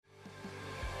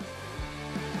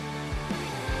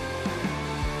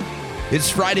It's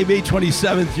Friday, May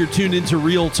 27th. You're tuned into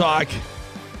Real Talk.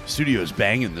 Studio's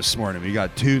banging this morning. We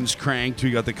got tunes cranked.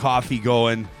 We got the coffee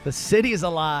going. The city is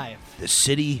alive. The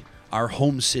city, our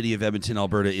home city of Edmonton,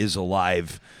 Alberta, is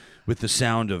alive with the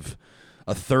sound of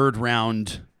a third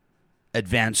round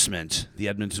advancement. The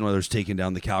Edmonton Oilers taking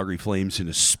down the Calgary Flames in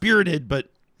a spirited but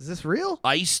Is this real?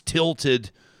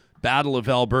 ice-tilted Battle of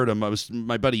Alberta.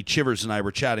 My buddy Chivers and I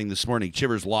were chatting this morning.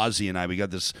 Chivers, Lozzie, and I, we got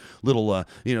this little,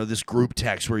 this group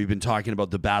text where we've been talking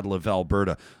about the Battle of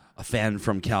Alberta. A fan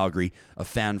from Calgary, a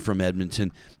fan from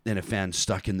Edmonton, and a fan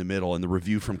stuck in the middle. And the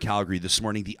review from Calgary this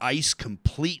morning, the ice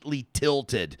completely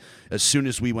tilted as soon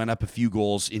as we went up a few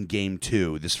goals in Game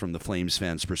 2. This from the Flames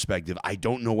fans' perspective. I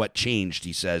don't know what changed,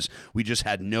 he says. We just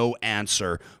had no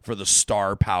answer for the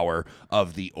star power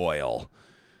of the Oil.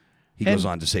 He goes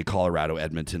on to say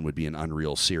Colorado-Edmonton would be an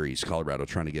unreal series. Colorado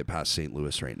trying to get past St.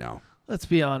 Louis right now. Let's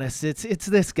be honest. It's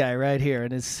this guy right here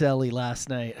in his celly last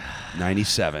night.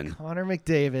 97. Connor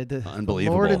McDavid.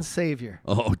 Unbelievable. Lord and Savior.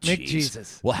 Oh, geez. Mick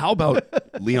Jesus. Well, how about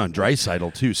Leon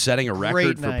Draisaitl, too, setting a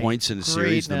record for night. points in a Great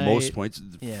series, night. the most points,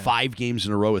 Yeah. 5 games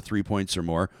in a row with 3 points or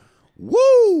more.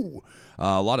 Woo!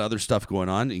 A lot of other stuff going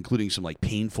on, including some like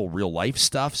painful real life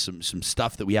stuff, some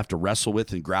stuff that we have to wrestle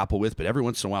with and grapple with. But every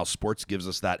once in a while, sports gives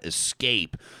us that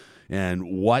escape.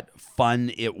 And what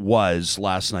fun it was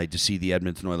last night to see the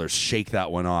Edmonton Oilers shake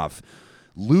that one off.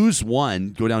 Lose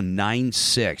one, go down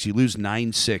 9-6. You lose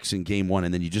 9-6 in Game 1,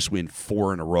 and then you just win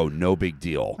 4 in a row. No big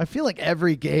deal. I feel like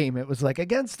every game it was like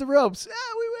against the ropes.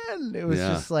 We win. It was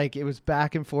just like it was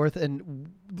back and forth.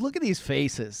 And look at these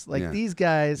faces. Like these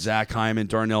guys. Zach Hyman,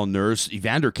 Darnell Nurse,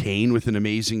 Evander Kane with an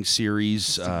amazing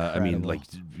series.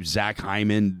 Zach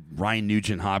Hyman, Ryan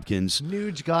Nugent-Hopkins.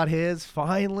 Nuge got his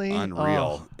finally.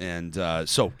 Unreal. And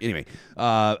so, anyway,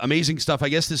 amazing stuff. I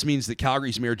guess this means that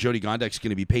Calgary's Mayor Jody Gondek's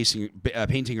going to be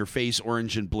painting her face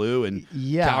orange and blue, and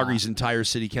Calgary's entire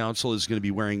city council is going to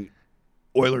be wearing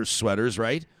Oilers sweaters,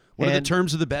 right? What are the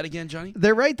terms of the bet again, Johnny?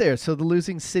 They're right there. So the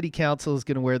losing city council is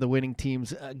going to wear the winning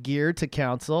team's gear to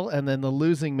council, and then the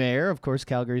losing mayor, of course,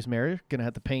 Calgary's mayor, going to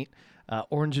have to paint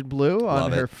orange and blue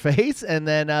on her face, and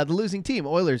then the losing team,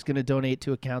 Oilers, going to donate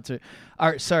to a cancer.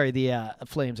 The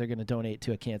Flames are going to donate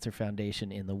to a cancer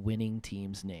foundation in the winning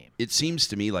team's name. It seems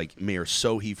to me like Mayor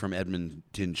Sohi from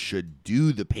Edmonton should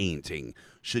do the painting,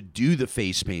 should do the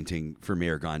face painting for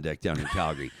Mayor Gondek down in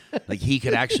Calgary. Like he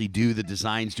could actually do the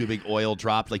designs, do a big oil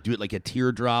drop, like do it like a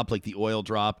teardrop, like the oil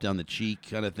drop down the cheek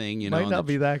kind of thing. Might not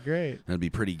be that great. That'd be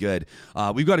pretty good.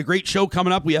 We've got a great show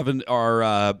coming up. We have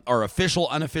our official,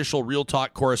 unofficial Real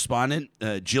Talk correspondent,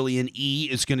 Gillian E,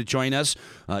 is going to join us.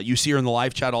 You see her in the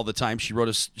live chat all the time. She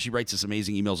writes us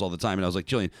amazing emails all the time, and I was like,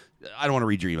 Gillian, I don't want to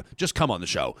read your email. Just come on the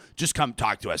show. Just come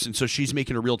talk to us. And so she's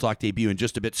making a Real Talk debut in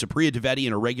just a bit. Supriya Dwivedi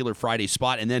in a regular Friday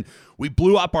spot. And then we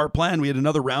blew up our plan. We had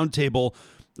another roundtable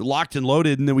locked and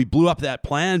loaded, and then we blew up that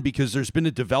plan because there's been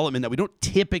a development that we don't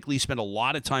typically spend a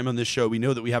lot of time on this show. We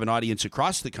know that we have an audience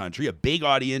across the country, a big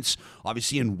audience,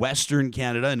 obviously in Western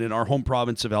Canada and in our home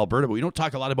province of Alberta, but we don't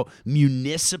talk a lot about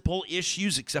municipal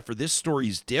issues, except for this story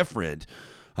is different.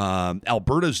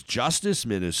 Alberta's Justice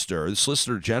Minister, the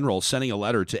Solicitor General, sending a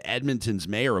letter to Edmonton's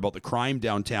mayor about the crime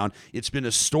downtown. It's been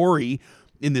a story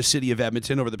in the city of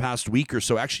Edmonton over the past week or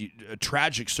so. Actually, a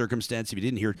tragic circumstance, if you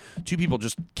didn't hear. 2 people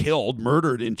just killed,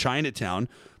 murdered in Chinatown.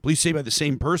 Police say by the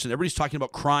same person. Everybody's talking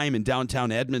about crime in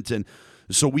downtown Edmonton.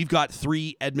 So we've got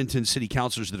 3 Edmonton city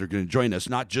councilors that are going to join us,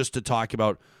 not just to talk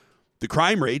about the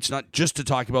crime rates, not just to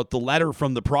talk about the letter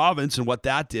from the province and what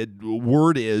that did.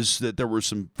 Word is that there were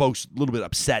some folks a little bit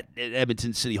upset at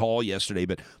Edmonton City Hall yesterday,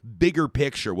 but bigger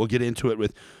picture. We'll get into it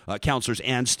with councillors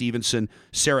Ann Stevenson,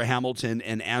 Sarah Hamilton,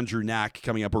 and Andrew Knack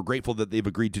coming up. We're grateful that they've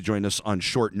agreed to join us on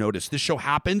short notice. This show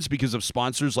happens because of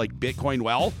sponsors like Bitcoin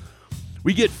Well.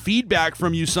 We get feedback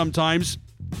from you sometimes.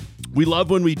 We love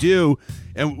when we do.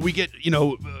 And we get,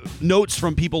 notes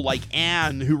from people like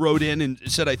Anne, who wrote in and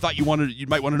said, I thought you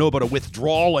might want to know about a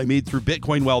withdrawal I made through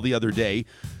Bitcoin Well the other day.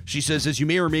 She says, as you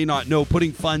may or may not know,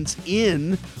 putting funds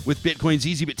in with Bitcoin's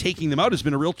easy, but taking them out has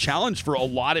been a real challenge for a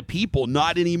lot of people.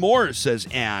 Not anymore, says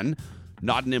Anne.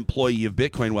 Not an employee of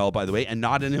Bitcoin Well, by the way, and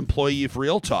not an employee of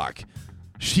Real Talk.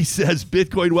 She says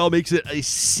Bitcoin Well makes it a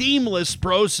seamless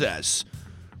process.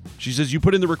 She says you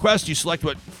put in the request, you select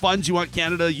what funds you want,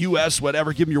 Canada, U.S.,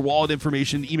 whatever, give them your wallet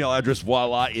information, email address,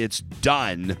 voila, it's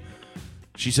done.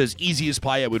 She says easy as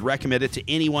pie. I would recommend it to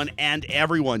anyone and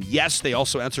everyone. Yes, they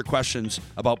also answer questions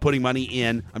about putting money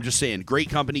in. I'm just saying,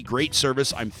 great company, great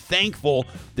service. I'm thankful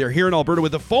they're here in Alberta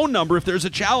with a phone number if there's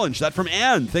a challenge. That from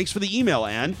Anne. Thanks for the email,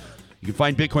 Anne. You can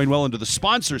find Bitcoin Well under the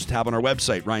sponsors tab on our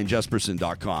website,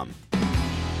 ryanjesperson.com.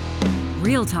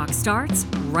 Real Talk starts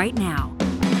right now.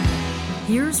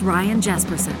 Here's Ryan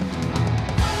Jesperson.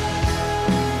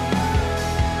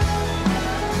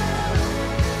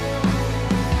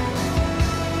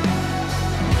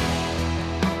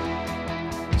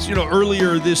 So,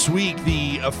 earlier this week,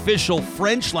 the official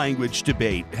French language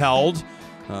debate held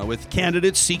with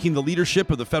candidates seeking the leadership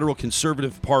of the federal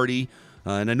Conservative Party.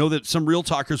 And I know that some Real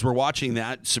Talkers were watching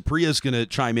that. Supriya is going to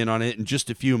chime in on it in just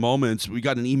a few moments. We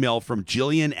got an email from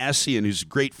Gillian Essien, who's a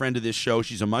great friend of this show.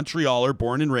 She's a Montrealer,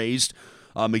 born and raised,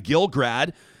 McGill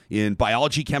grad in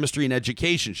biology, chemistry, and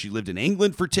education. She lived in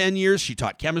England for 10 years. She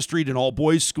taught chemistry at an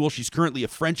all-boys school. She's currently a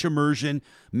French immersion,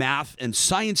 math, and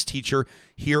science teacher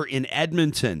here in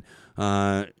Edmonton.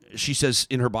 She says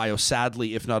in her bio,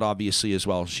 sadly, if not obviously as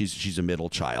well, she's a middle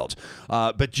child.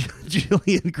 But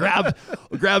Gillian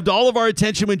grabbed all of our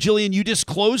attention when, Gillian, you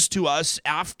disclosed to us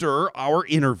after our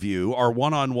interview, our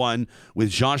one-on-one with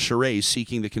Jean Charest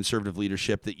seeking the Conservative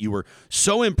leadership, that you were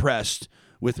so impressed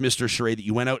with Mr. Charest that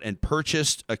you went out and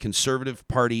purchased a Conservative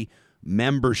Party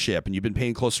membership, and you've been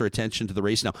paying closer attention to the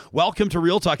race now. Welcome to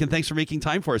Real Talk, and thanks for making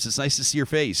time for us. It's nice to see your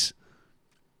face.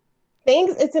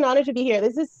 Thanks. It's an honor to be here.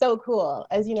 This is so cool.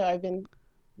 As you know, I've been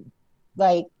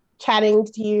chatting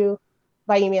to you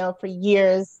by email for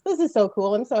years. This is so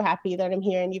cool. I'm so happy that I'm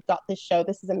here and you've got this show.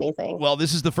 This is amazing. Well,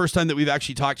 this is the first time that we've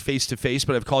actually talked face to face,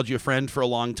 but I've called you a friend for a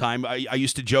long time. I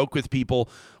used to joke with people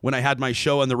when I had my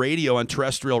show on the radio, on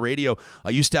terrestrial radio.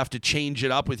 I used to have to change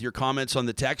it up with your comments on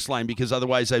the text line because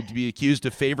otherwise I'd be accused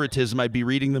of favoritism. I'd be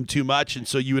reading them too much. And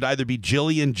so you would either be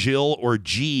Gillian, Jill, or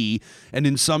G. And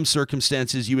in some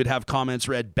circumstances, you would have comments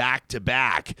read back to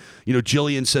back.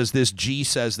 Gillian says this, G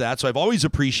says that. So I've always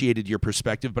appreciated your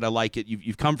perspective, but I like it.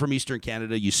 You've come from Eastern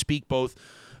Canada. You speak both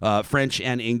French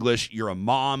and English. You're a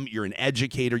mom. You're an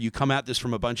educator. You come at this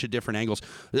from a bunch of different angles.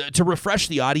 To refresh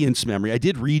the audience memory, I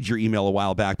did read your email a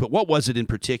while back, but what was it in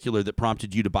particular that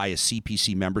prompted you to buy a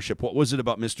CPC membership? What was it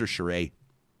about Mr. Charest?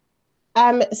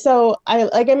 So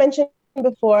like I mentioned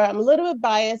before, I'm a little bit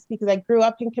biased because I grew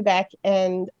up in Quebec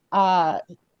and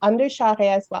under Charest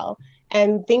as well.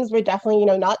 And things were definitely,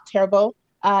 not terrible.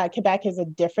 Quebec is a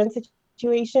different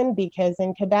situation because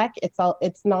in Quebec,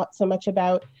 it's not so much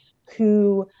about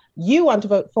who you want to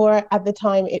vote for. At the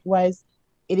time, it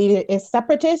either is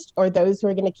separatist or those who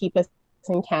are going to keep us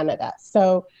in Canada.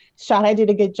 So Charest did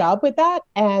a good job with that.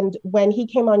 And when he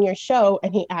came on your show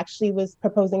and he actually was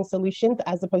proposing solutions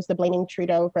as opposed to blaming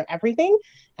Trudeau for everything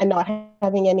and not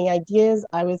having any ideas,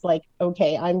 I was like,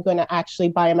 okay, I'm going to actually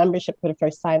buy a membership for the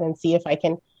first time and see if I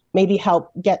can maybe help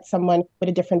get someone with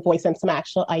a different voice and some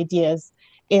actual ideas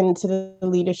into the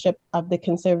leadership of the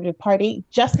Conservative Party.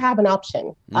 Just have an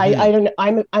option.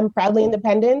 Mm-hmm. I'm proudly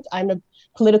independent. I'm a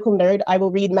political nerd. I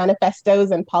will read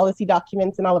manifestos and policy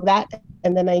documents and all of that,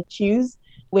 and then I choose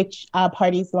which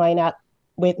parties line up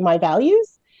with my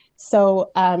values. So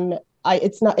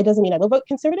it doesn't mean I will vote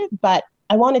Conservative, but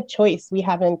I want a choice. We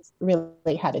haven't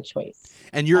really had a choice.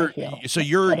 And you're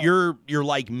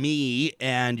like me,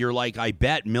 and you're like, I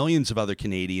bet, millions of other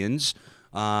Canadians,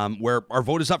 where our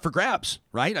vote is up for grabs,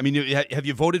 right? I mean, have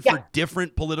you voted for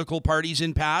different political parties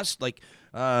in past? Like,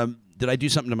 did I do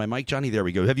something to my mic, Johnny? There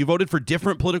we go. Have you voted for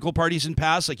different political parties in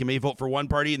past? Like, you may vote for one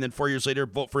party and then 4 years later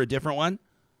vote for a different one?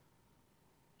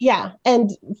 Yeah,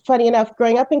 and funny enough,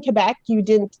 growing up in Quebec, you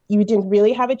didn't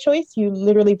really have a choice. You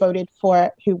literally voted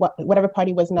for whatever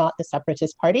party was not the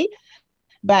separatist party.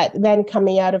 But then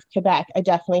coming out of Quebec, I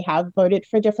definitely have voted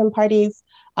for different parties.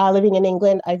 Living in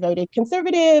England, I voted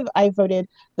Conservative. I voted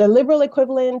the Liberal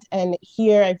equivalent, and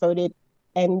here I voted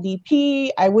NDP.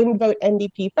 I wouldn't vote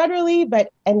NDP federally, but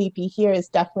NDP here is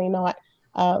definitely not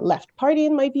left party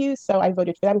in my view. So I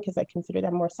voted for them because I consider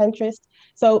them more centrist.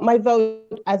 So my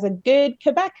vote, as a good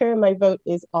Quebecer, my vote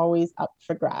is always up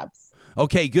for grabs.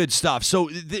 Okay, good stuff. So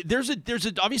there's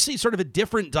obviously sort of a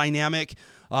different dynamic.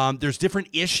 There's different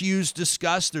issues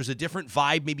discussed. There's a different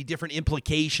vibe, maybe different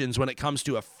implications when it comes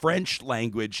to a French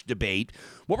language debate.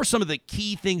 What were some of the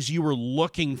key things you were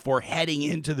looking for heading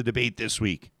into the debate this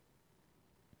week?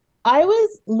 I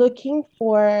was looking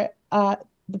for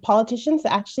the politicians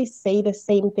to actually say the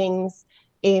same things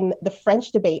in the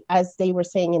French debate as they were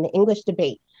saying in the English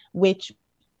debate, which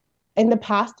in the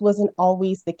past wasn't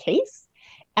always the case.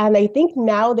 And I think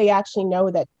now they actually know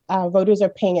that voters are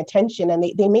paying attention, and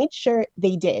they made sure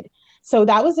they did. So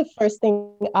that was the first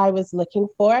thing I was looking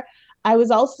for. I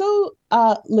was also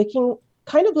looking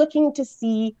to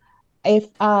see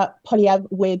if Poilievre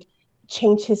would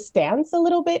change his stance a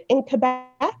little bit in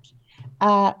Quebec,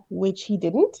 which he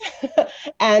didn't.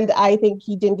 And I think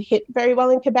he didn't hit very well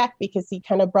in Quebec because he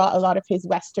kind of brought a lot of his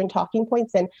Western talking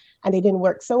points and they didn't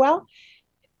work so well.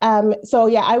 So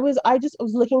yeah, I just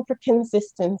was looking for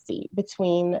consistency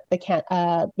between the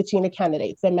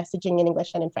candidates, their messaging in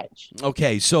English and in French.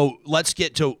 Okay, so let's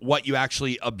get to what you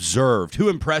actually observed. Who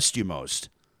impressed you most?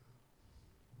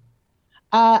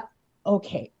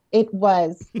 Okay, it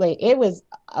was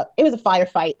a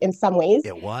firefight in some ways.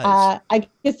 It was. I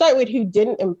could start with who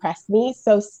didn't impress me.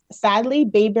 So sadly,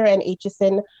 Baber and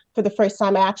Essien, for the first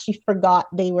time, I actually forgot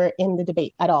they were in the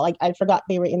debate at all. Like I forgot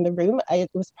they were in the room. It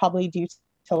was probably due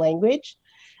to language.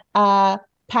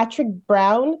 Patrick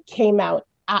Brown came out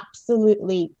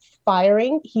absolutely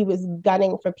firing. He was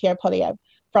gunning for Pierre Poilievre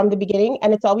from the beginning,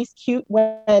 and it's always cute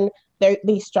when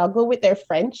they struggle with their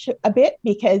French a bit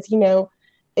because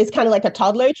it's kind of like a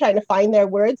toddler trying to find their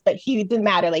words, but he didn't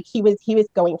matter. Like he was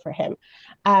going for him.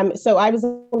 So I was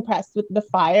impressed with the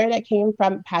fire that came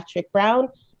from Patrick Brown.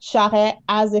 Charest,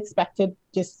 as expected,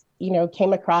 just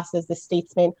came across as the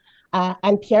statesman,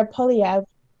 and Pierre Poilievre.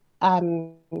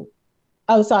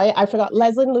 Oh, sorry, I forgot.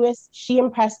 Leslie Lewis, she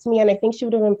impressed me, and I think she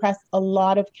would have impressed a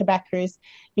lot of Quebecers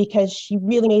because she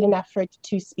really made an effort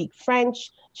to speak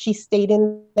French. She stayed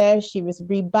in there. She was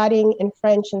rebutting in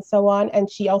French and so on.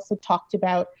 And she also talked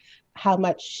about how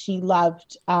much she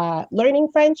loved learning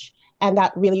French. And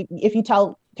that really, if you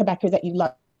tell Quebecers that you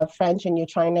love French and you're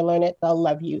trying to learn it, they'll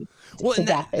love you to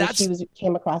death. And she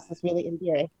came across as really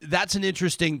endearing. That's an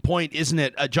interesting point, isn't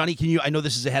it? Johnny, I know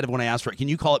this is ahead of when I asked for it. Can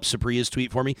you call up Supriya's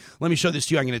tweet for me? Let me show this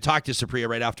to you. I'm going to talk to Supriya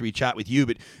right after we chat with you.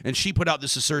 And she put out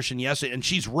this assertion yesterday, and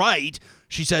she's right.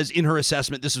 She says in her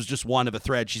assessment, this was just one of a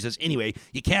thread. She says, anyway,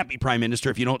 you can't be prime minister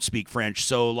if you don't speak French.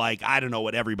 So, I don't know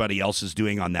what everybody else is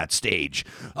doing on that stage,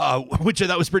 which I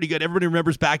thought was pretty good. Everybody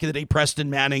remembers back in the day,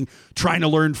 Preston Manning trying to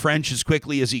learn French as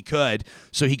quickly as he could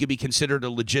so he could be considered a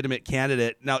legitimate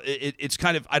candidate. Now, it's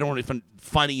kind of, I don't know if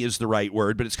funny is the right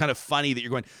word, but it's kind of funny that you're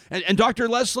going, and Dr.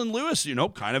 Leslie Lewis,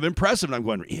 kind of impressive. And I'm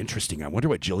going, interesting. I wonder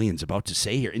what Gillian's about to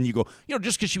say here. And you go,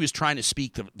 just because she was trying to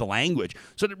speak the language.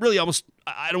 So it really almost,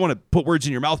 I don't want to put words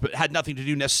in your mouth, but it had nothing to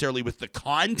do necessarily with the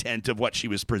content of what she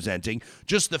was presenting,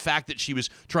 just the fact that she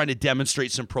was trying to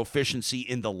demonstrate some proficiency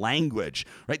in the language,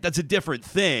 right? That's a different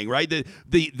thing, right?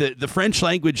 The French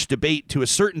language debate to a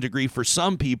certain degree for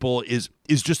some people is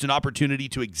just an opportunity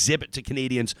to exhibit to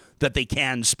Canadians that they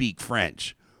can speak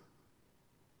French.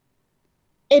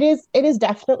 It is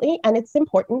definitely, and it's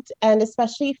important, and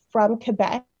especially from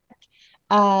Quebec.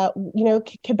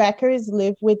 Quebecers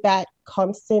live with that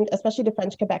constant, especially the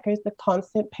French Quebecers, the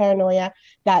constant paranoia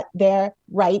that their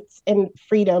rights and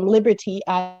freedom, liberty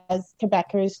as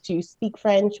Quebecers to speak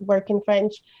French, work in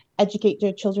French, educate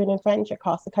their children in French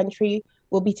across the country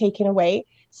will be taken away.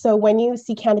 So when you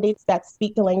see candidates that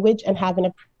speak the language and have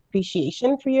an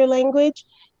appreciation for your language,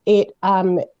 it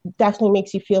definitely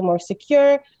makes you feel more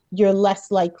secure. You're less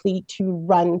likely to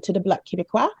run to the Bloc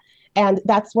Québécois. And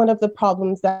that's one of the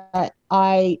problems that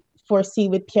I foresee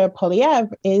with Pierre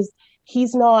Poilievre is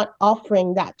he's not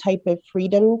offering that type of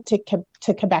freedom to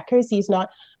Quebecers. He's not,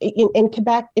 in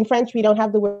Quebec, in French, we don't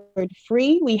have the word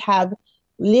free. We have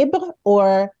libre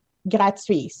or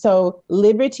gratuit. So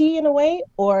liberty in a way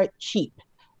or cheap.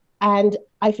 And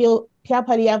I feel Pierre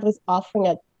Poilievre is offering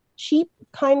a cheap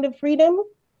kind of freedom.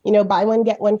 Buy one,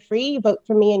 get one free, vote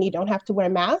for me, and you don't have to wear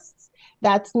masks.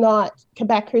 That's not,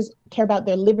 Quebecers care about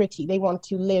their liberty. They want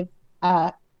to live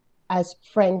as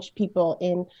French people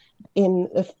in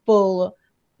the full,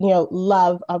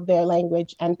 love of their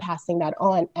language and passing that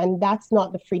on. And that's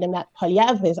not the freedom that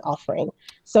Poilievre is offering.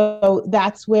 So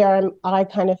that's where I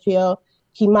kind of feel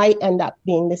he might end up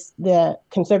being the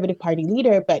Conservative Party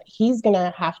leader, but he's going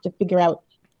to have to figure out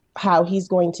how he's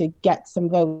going to get some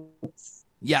votes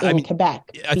in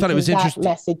Quebec. I thought it was interesting.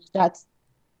 Message,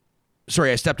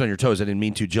 Sorry, I stepped on your toes. I didn't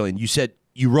mean to, Gillian.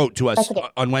 You wrote to us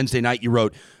on Wednesday night. You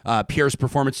wrote, Pierre's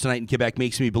performance tonight in Quebec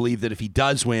makes me believe that if he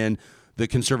does win the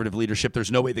Conservative leadership,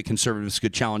 there's no way the Conservatives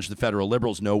could challenge the federal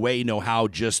Liberals. No way, no how,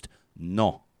 just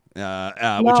no. Which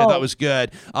I thought was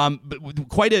good. But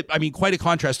quite a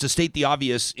contrast. To state the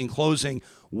obvious in closing,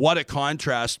 what a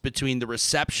contrast between the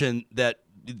reception that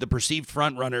the perceived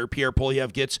frontrunner Pierre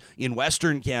Poilievre gets in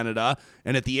Western Canada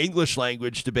and at the English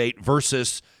language debate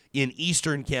versus in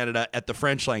Eastern Canada at the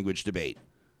French language debate.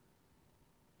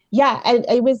 Yeah, and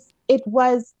I was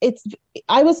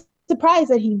surprised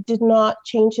that he did not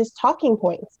change his talking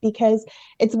points, because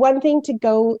it's one thing to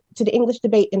go to the English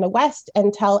debate in the West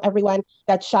and tell everyone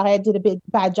that Charest did a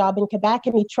bad job in Quebec,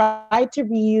 and he tried to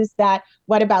reuse that.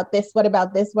 What about this? What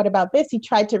about this? What about this? He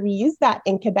tried to reuse that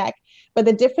in Quebec. But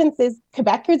the difference is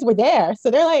Quebecers were there. So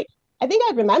they're like, I think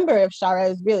I remember if Charest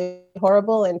was really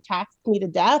horrible and taxed me to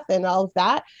death and all of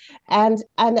that. And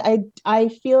I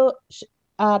feel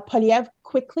Poilievre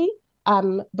quickly,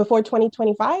 before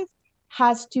 2025,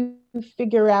 has to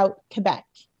figure out Quebec.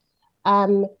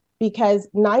 Because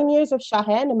 9 years of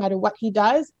Charest, no matter what he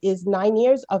does, is 9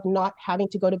 years of not having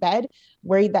to go to bed,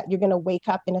 worried that you're going to wake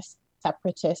up in a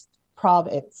separatist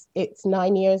province. It's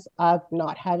 9 years of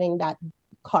not having that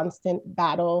constant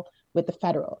battle with the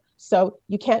federal. So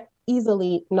you can't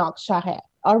easily knock Charest.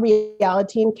 Our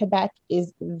reality in Quebec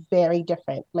is very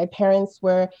different. My parents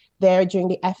were there during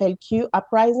the FLQ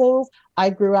uprisings.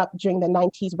 I grew up during the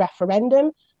 90s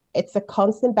referendum. It's a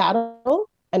constant battle.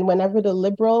 And whenever the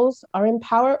Liberals are in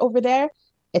power over there,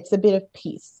 it's a bit of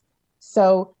peace.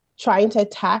 So trying to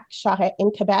attack Charest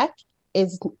in Quebec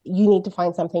is, you need to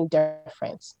find something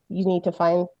different. You need to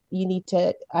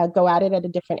go at it at a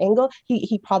different angle.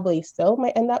 He probably still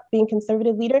might end up being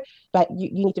conservative leader, but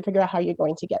you need to figure out how you're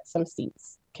going to get some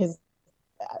seats. Because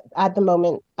at the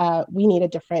moment, we need a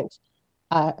different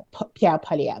Pierre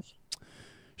Poilievre.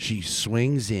 She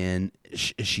swings in.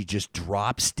 She just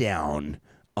drops down.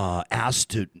 Asked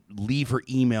to leave her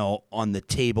email on the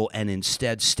table and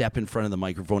instead step in front of the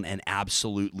microphone and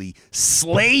absolutely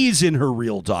slays in her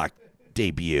Real Talk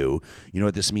debut. You know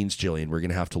what this means, Gillian? We're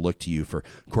going to have to look to you for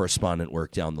correspondent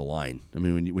work down the line. I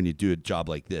mean, when you do a job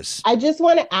like this. I just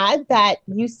want to add that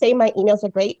you say my emails are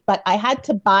great, but I had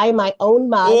to buy my own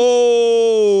mug.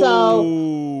 Oh!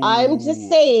 So I'm just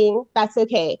saying that's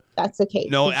okay. That's okay.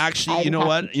 No, actually, you know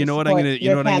what I'm going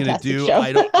to do? Show.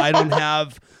 I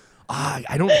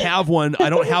don't have one. I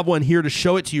don't have one here to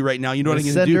show it to you right now. You know what I'm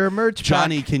going to do? Send her a merch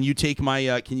Johnny, pack. can you take my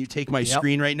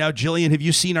screen right now? Jillian, have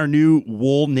you seen our new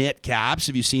wool knit caps?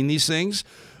 Have you seen these things?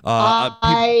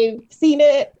 I've seen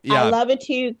it. Yeah. I love a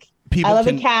toque. I love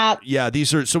a cap. Yeah,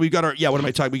 these are, so we've got our, what am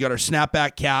I talking? We got our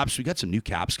snapback caps. We got some new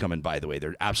caps coming, by the way.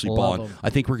 They're absolutely balling. I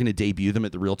think we're going to debut them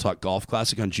at the Real Talk Golf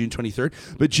Classic on June 23rd.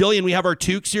 But Gillian, we have our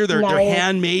toques here. They're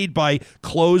handmade by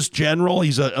Clothes General.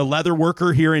 He's a leather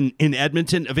worker here in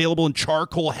Edmonton, available in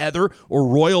charcoal heather or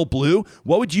royal blue.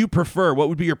 What would you prefer? What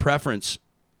would be your preference?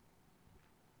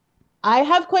 I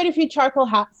have quite a few charcoal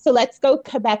hats, so let's go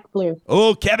Quebec blue.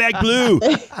 Oh, Quebec blue!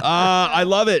 I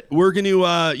love it. We're going to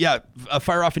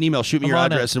fire off an email. Shoot me your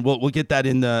address, and we'll get that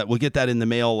in the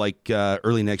mail like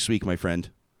early next week, my friend.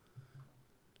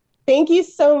 Thank you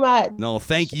so much. No,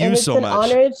 thank you so much.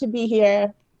 It's an honor to be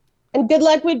here. And good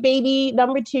luck with baby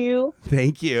number 2.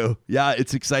 Thank you. Yeah,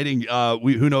 it's exciting.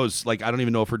 Who knows? Like, I don't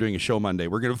even know if we're doing a show Monday.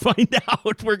 We're gonna find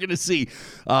out. We're gonna see.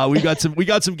 We got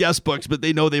some guest books, but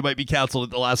they know they might be canceled at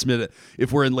the last minute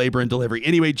if we're in labor and delivery.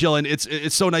 Anyway, Gillian, it's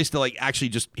so nice to like actually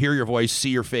just hear your voice, see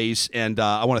your face, and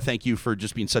I want to thank you for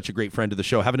just being such a great friend of the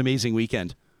show. Have an amazing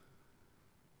weekend.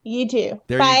 You too.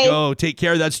 There Bye. you go. Take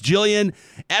care. That's Gillian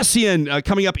Essien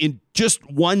coming up in just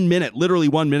 1 minute, literally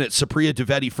 1 minute. Supriya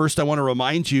Dwivedi. First, I want to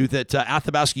remind you that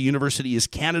Athabasca University is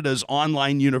Canada's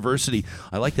online university.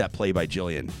 I like that play by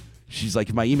Gillian. She's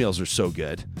like, my emails are so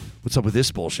good. What's up with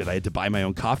this bullshit? I had to buy my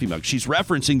own coffee mug. She's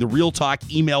referencing the Real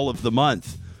Talk email of the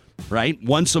month, right?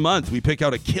 Once a month, we pick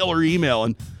out a killer email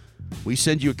and we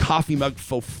send you a coffee mug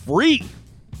for free.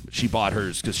 She bought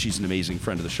hers because she's an amazing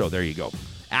friend of the show. There you go.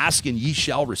 Ask and ye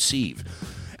shall receive.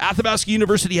 Athabasca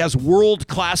University has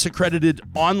world-class accredited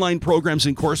online programs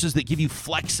and courses that give you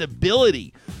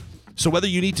flexibility. So whether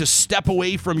you need to step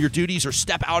away from your duties or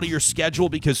step out of your schedule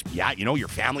because, your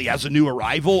family has a new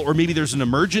arrival, or maybe there's an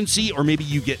emergency, or maybe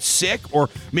you get sick, or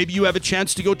maybe you have a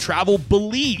chance to go travel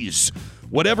Belize.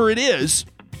 Whatever it is,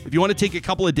 if you want to take a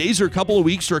couple of days or a couple of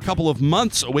weeks or a couple of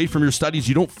months away from your studies,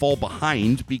 you don't fall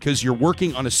behind because you're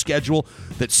working on a schedule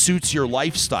that suits your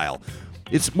lifestyle.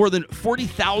 It's more than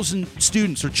 40,000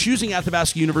 students are choosing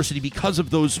Athabasca University because of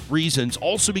those reasons,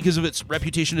 also because of its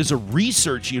reputation as a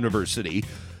research university.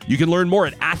 You can learn more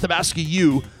at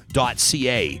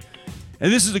athabascau.ca.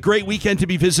 And this is a great weekend to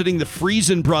be visiting the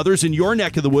Friesen brothers in your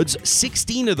neck of the woods,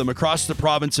 16 of them across the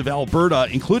province of Alberta,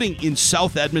 including in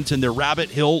South Edmonton. Their Rabbit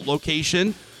Hill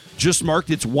location just marked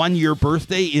its 1-year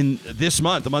birthday in this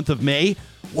month, the month of May.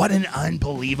 What an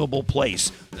unbelievable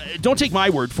place. Don't take my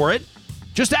word for it.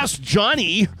 Just ask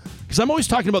Johnny, because I'm always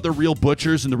talking about the real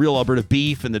butchers and the real Alberta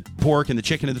beef and the pork and the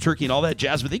chicken and the turkey and all that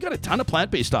jazz, but they got a ton of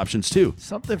plant-based options too.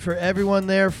 Something for everyone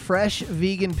there. Fresh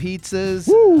vegan pizzas.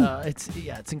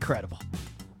 It's incredible.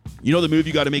 You know the move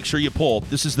you got to make sure you pull.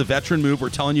 This is the veteran move we're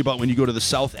telling you about when you go to the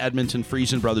South Edmonton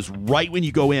Friesen Brothers. Right when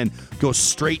you go in, go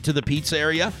straight to the pizza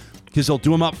area because they'll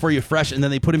do them up for you fresh, and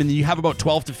then they put them in. You have about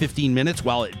 12 to 15 minutes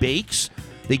while it bakes.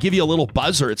 They give you a little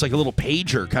buzzer. It's like a little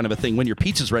pager kind of a thing. When your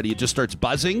pizza's ready, it just starts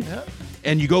buzzing. Yeah.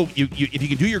 And you go, if you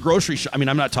can do your grocery shop. I mean,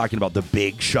 I'm not talking about the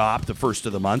big shop, the first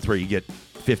of the month where you get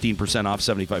 15% off,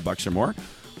 $75 or more.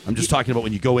 I'm just talking about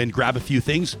when you go in, grab a few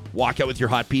things, walk out with your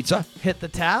hot pizza. Hit the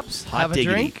taps, hot have a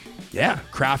diggity. drink. Yeah,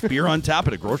 craft beer on tap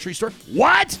at a grocery store.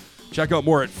 What? Check out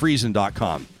more at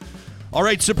Friesen.com. All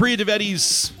right, Supriya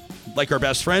Dwivedi's like our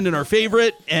best friend and our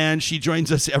favorite, and she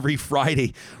joins us every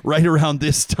Friday right around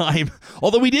this time.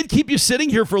 Although we did keep you sitting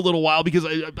here for a little while because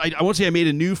I won't say I made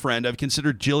a new friend. I've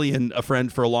considered Gillian a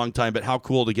friend for a long time, but how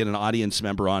cool to get an audience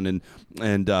member on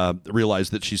and realize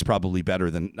that she's probably better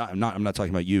than I'm not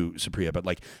talking about you, Supriya, but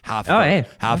like half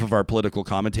of our political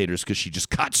commentators, because she just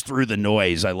cuts through the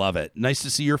noise. I love it. Nice to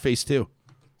see your face too.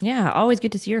 Yeah, always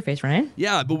good to see your face, Ryan.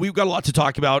 Yeah, but we've got a lot to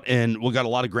talk about, and we've got a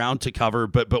lot of ground to cover.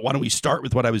 But why don't we start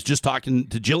with what I was just talking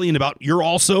to Gillian about? You're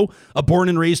also a born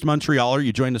and raised Montrealer.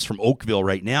 You joined us from Oakville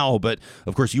right now, but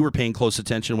of course you were paying close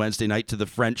attention Wednesday night to the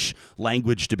French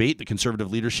language debate, the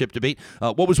conservative leadership debate.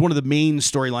 What was one of the main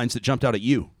storylines that jumped out at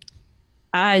you?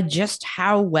 Just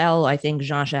how well I think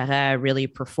Jean Charest really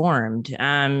performed.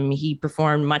 He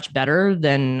performed much better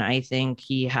than I think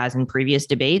he has in previous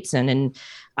debates and in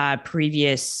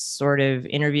previous sort of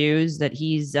interviews that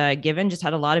he's given. Just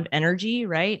had a lot of energy,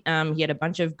 right? He had a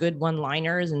bunch of good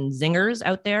one-liners and zingers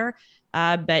out there.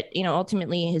 But,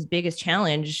 ultimately his biggest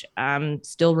challenge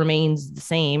still remains the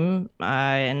same.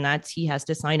 And that's he has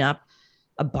to sign up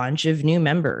a bunch of new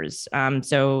members.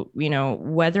 So,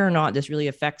 whether or not this really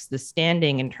affects the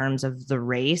standing in terms of the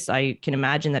race, I can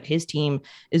imagine that his team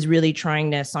is really trying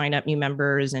to sign up new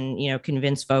members and,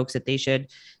 convince folks that they should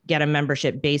get a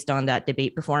membership based on that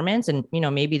debate performance. And,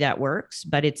 maybe that works,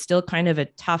 but it's still kind of a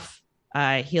tough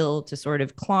hill to sort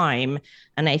of climb.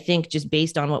 And I think just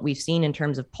based on what we've seen in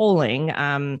terms of polling,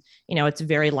 it's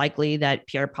very likely that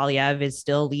Pierre Poilievre is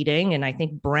still leading. And I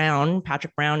think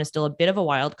Patrick Brown is still a bit of a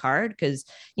wild card because,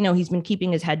 he's been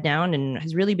keeping his head down and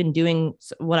has really been doing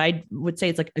what I would say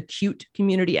it's like acute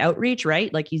community outreach,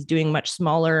 right? Like he's doing much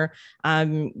smaller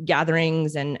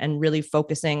gatherings and really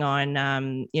focusing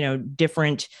on,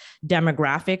 different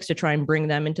demographics to try and bring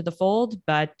them into the fold.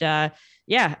 But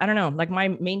yeah, I don't know. Like my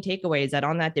main takeaway is that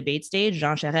on that debate stage,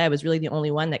 Jean Charest was really the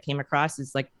only one that came across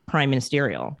as like prime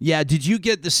ministerial. Yeah. Did you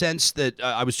get the sense that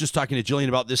I was just talking to Gillian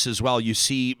about this as well? You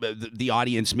see the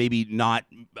audience maybe not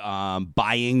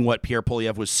buying what Pierre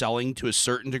Poilievre was selling to a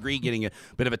certain degree, getting a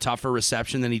bit of a tougher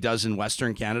reception than he does in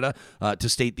Western Canada, to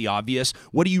state the obvious.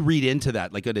 What do you read into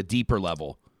that, like at a deeper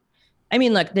level? I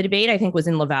mean, look, the debate, I think, was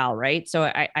in Laval, right? So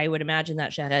I would imagine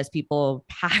that Charest people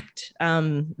packed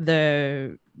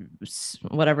the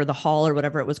hall or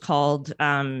whatever it was called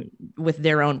with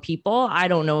their own people. I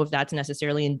don't know if that's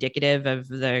necessarily indicative of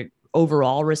the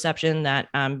overall reception that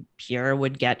Pierre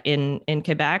would get in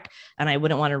Quebec. And I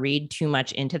wouldn't want to read too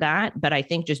much into that. But I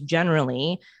think just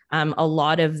generally, a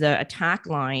lot of the attack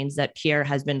lines that Pierre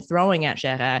has been throwing at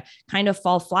Charest kind of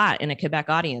fall flat in a Quebec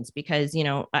audience because,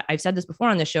 I've said this before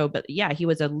on the show, but yeah, he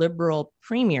was a liberal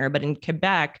premier, but in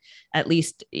Quebec, at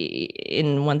least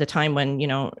in the time when,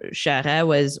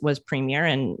 Charest was premier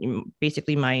and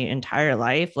basically my entire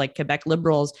life, like Quebec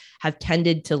liberals have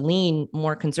tended to lean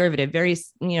more conservative, very,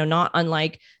 not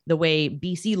unlike the way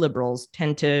BC liberals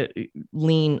tend to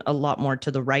lean a lot more to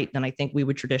the right than I think we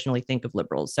would traditionally think of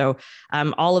liberals. So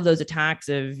all of those attacks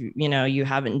of, you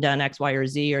haven't done X, Y, or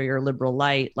Z, or you're liberal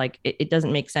light, like it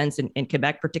doesn't make sense in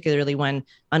Quebec, particularly when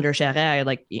under Charest,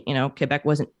 like, Quebec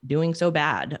wasn't doing so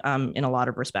bad in a lot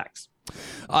of respects.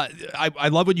 I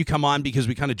love when you come on because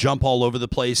we kind of jump all over the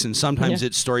place, and sometimes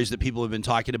it's stories that people have been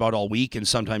talking about all week, and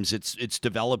sometimes it's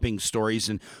developing stories,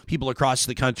 and people across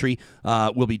the country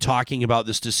will be talking about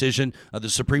this decision. The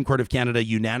Supreme Court of Canada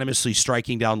unanimously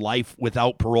striking down life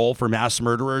without parole for mass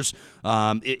murderers.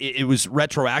 It was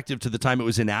retroactive to the time it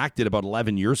was enacted about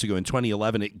 11 years ago in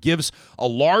 2011. It gives a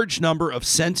large number of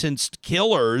sentenced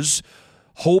killers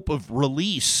hope of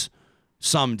release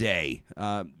someday.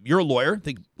 You're a lawyer. I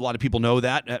think a lot of people know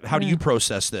that. How do you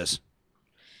process this?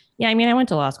 Yeah, I mean, I went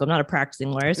to law school. I'm not a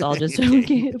practicing lawyer, so I'll just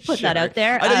put that out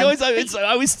there. I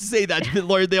always say that to the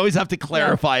lawyer. They always have to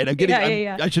clarify it.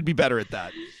 I should be better at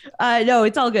that. No,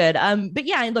 it's all good. But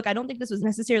yeah, look, I don't think this was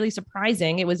necessarily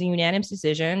surprising. It was a unanimous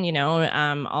decision.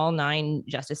 All 9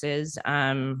 justices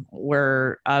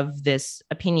were of this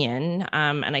opinion.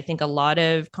 And I think a lot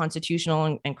of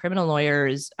constitutional and criminal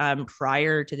lawyers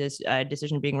prior to this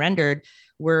decision being rendered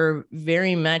were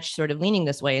very much sort of leaning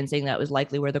this way and saying that was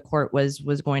likely where the court was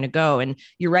going to go. And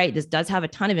you're right, this does have a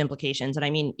ton of implications. And I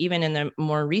mean, even in the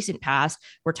more recent past,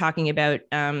 we're talking about,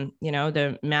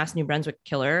 the mass New Brunswick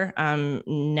killer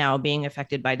now being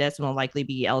affected by this and will likely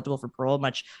be eligible for parole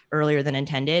much earlier than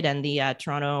intended. And the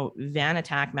Toronto van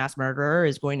attack mass murderer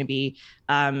is going to be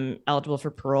eligible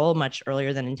for parole much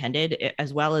earlier than intended,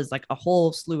 as well as like a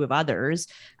whole slew of others.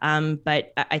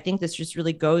 But I think this just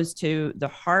really goes to the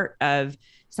heart of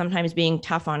sometimes being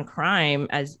tough on crime,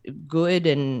 as good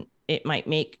and it might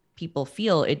make people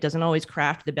feel, it doesn't always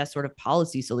craft the best sort of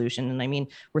policy solution. And I mean,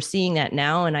 we're seeing that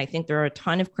now. And I think there are a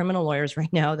ton of criminal lawyers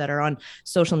right now that are on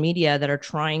social media that are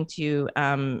trying to,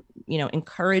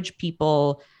 encourage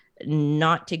people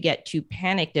not to get too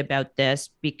panicked about this,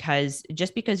 because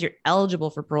just because you're eligible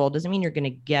for parole doesn't mean you're going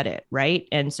to get it, right?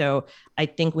 And so I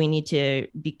think we need to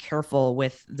be careful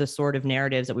with the sort of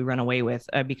narratives that we run away with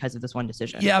because of this one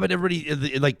decision. Yeah, but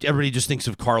everybody just thinks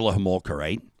of Karla Homolka,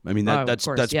 right? I mean, that's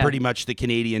pretty much the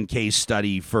Canadian case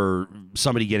study for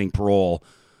somebody getting parole.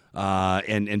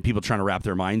 And people trying to wrap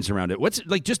their minds around it. What's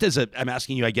like, just as I'm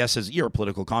asking you, I guess, as you're a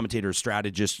political commentator,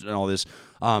 strategist, and all this,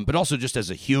 but also just as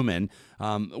a human,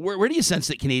 where do you sense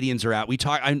that Canadians are at?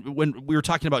 When we were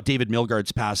talking about David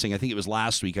Milgaard's passing, I think it was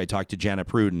last week. I talked to Janet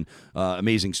Pruden,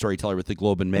 amazing storyteller with the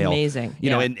Globe and Mail. Amazing, you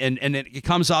know, and it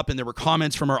comes up, and there were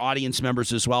comments from our audience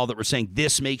members as well that were saying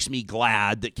this makes me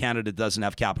glad that Canada doesn't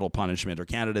have capital punishment or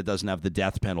Canada doesn't have the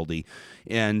death penalty,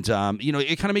 and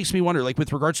it kind of makes me wonder, like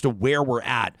with regards to where we're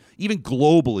at. Even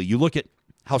globally, you look at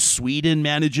how Sweden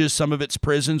manages some of its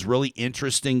prisons, really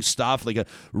interesting stuff, like a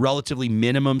relatively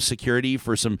minimum security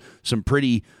for some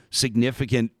pretty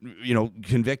significant,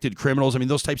 convicted criminals. I mean,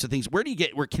 those types of things. Where do you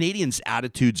get where Canadians'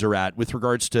 attitudes are at with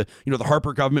regards to, the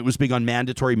Harper government was big on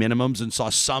mandatory minimums and saw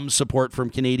some support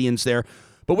from Canadians there.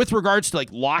 But with regards to like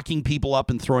locking people up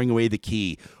and throwing away the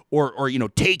key, or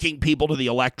taking people to the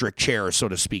electric chair, so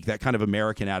to speak, that kind of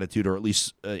American attitude, or at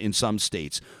least in some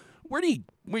states. Where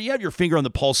you have your finger on the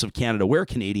pulse of Canada, where are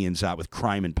Canadians at with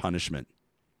crime and punishment?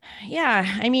 Yeah,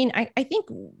 I mean, I think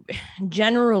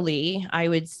generally I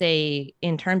would say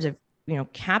in terms of,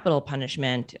 capital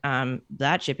punishment,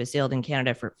 that ship has sailed in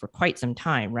Canada for quite some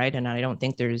time, right? And I don't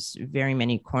think there's very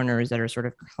many corners that are sort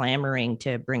of clamoring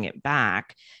to bring it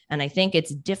back. And I think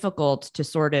it's difficult to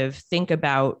sort of think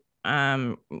about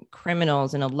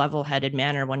criminals in a level-headed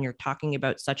manner when you're talking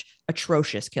about such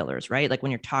atrocious killers, right? Like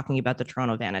when you're talking about the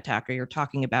Toronto van attack, or you're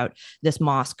talking about this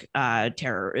mosque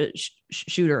terror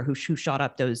shooter who shot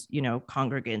up those,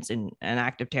 congregants in an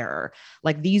act of terror.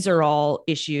 Like these are all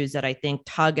issues that I think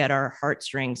tug at our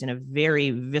heartstrings in a very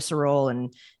visceral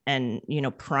and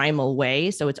primal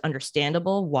way. So it's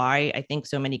understandable why I think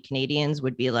so many Canadians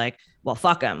would be like, well,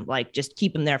 fuck them, like just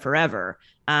keep them there forever.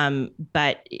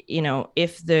 But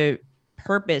if the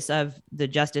purpose of the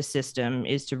justice system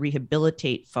is to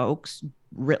rehabilitate folks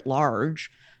writ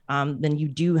large, then you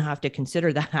do have to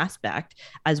consider that aspect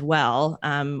as well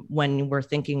when we're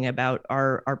thinking about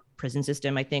our prison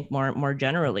system, I think more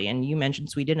generally. And you mentioned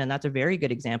Sweden, and that's a very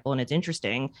good example. And it's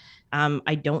interesting.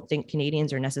 I don't think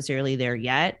Canadians are necessarily there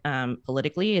yet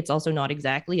politically. It's also not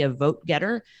exactly a vote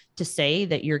getter to say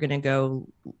that you're going to go,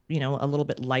 a little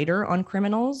bit lighter on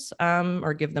criminals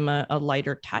or give them a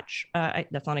lighter touch.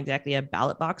 That's not exactly a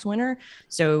ballot box winner.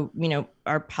 So,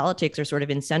 our politics are sort of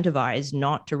incentivized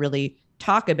not to really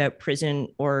talk about prison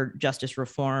or justice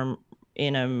reform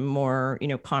in a more,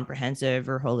 comprehensive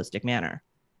or holistic manner.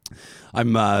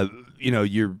 I'm,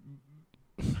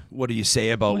 what do you say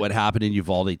about what happened in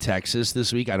Uvalde, Texas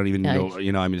this week? I don't even know,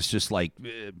 it's just like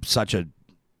such a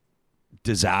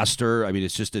disaster. I mean,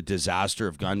 it's just a disaster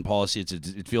of gun policy.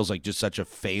 It feels like just such a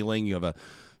failing of a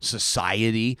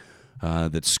society.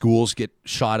 That schools get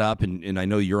shot up, and I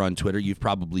know you're on Twitter. You've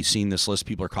probably seen this list.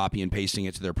 People are copying and pasting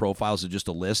it to their profiles of just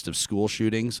a list of school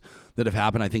shootings that have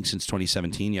happened, I think, since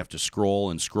 2017. You have to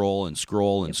scroll and scroll and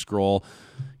scroll and scroll.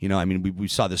 We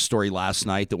saw this story last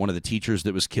night that one of the teachers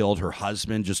that was killed, her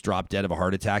husband just dropped dead of a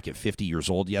heart attack at 50 years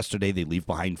old yesterday. They leave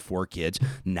behind 4 kids,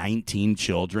 19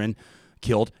 children.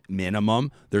 Killed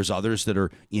minimum. There's others that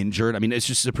are injured. I mean, it's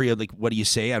just, Supriya, like, what do you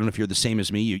say? I don't know if you're the same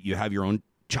as me. You have your own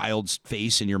child's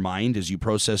face in your mind as you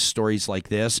process stories like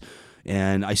this.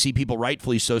 And I see people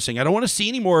rightfully so saying, I don't want to see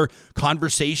any more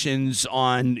conversations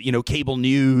on, cable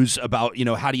news about,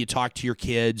 how do you talk to your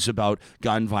kids about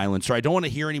gun violence? Or I don't want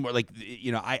to hear any more. Like,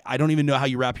 I don't even know how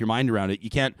you wrap your mind around it.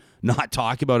 You can't not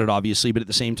talk about it, obviously. But at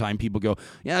the same time, people go,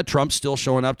 yeah, Trump's still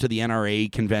showing up to the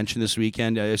NRA convention this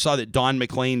weekend. I saw that Don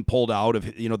McLean pulled out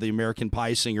of, the American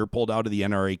Pie singer pulled out of the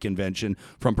NRA convention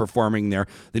from performing there.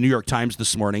 The New York Times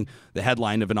this morning, the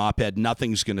headline of an op-ed,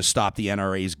 nothing's going to stop the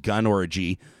NRA's gun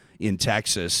orgy in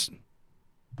Texas.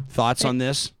 Thoughts on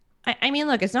this? I mean,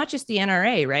 look, it's not just the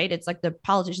NRA, right? It's like the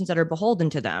politicians that are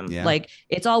beholden to them. Yeah. Like,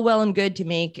 it's all well and good to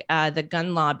make the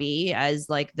gun lobby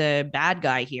as like the bad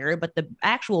guy here, but the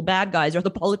actual bad guys are the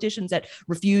politicians that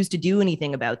refuse to do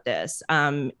anything about this.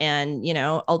 And,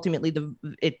 ultimately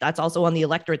that's also on the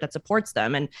electorate that supports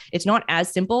them. And it's not as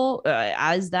simple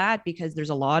as that, because there's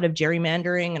a lot of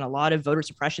gerrymandering and a lot of voter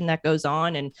suppression that goes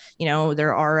on. And,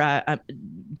 there are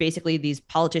basically these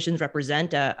politicians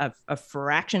represent a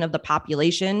fraction of the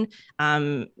population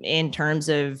in terms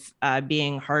of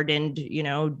being hardened,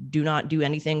 do not do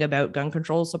anything about gun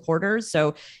control supporters.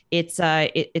 So it's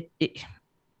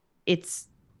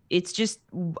just,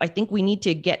 I think we need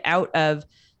to get out of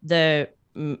the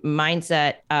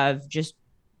mindset of just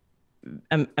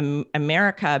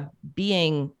America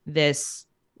being this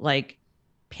like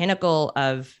pinnacle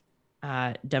of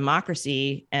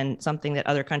democracy and something that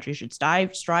other countries should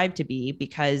strive to be,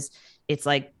 because it's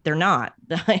like they're not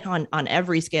on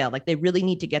every scale. Like they really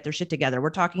need to get their shit together. We're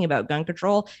talking about gun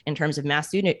control in terms of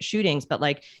mass shootings, but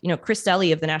like, Chris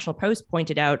Selly of the National Post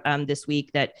pointed out this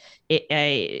week that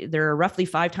there are roughly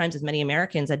 5 times as many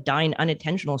Americans that die in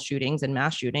unintentional shootings and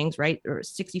mass shootings, right? Or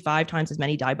 65 times as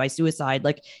many die by suicide.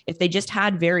 Like if they just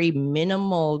had very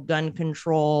minimal gun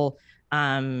control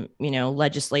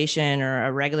legislation or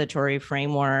a regulatory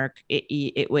framework,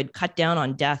 it would cut down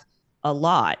on death a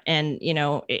lot. And,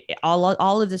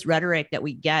 all of this rhetoric that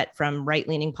we get from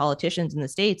right-leaning politicians in the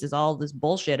States is all this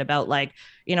bullshit about like,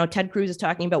 Ted Cruz is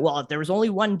talking about, well, if there was only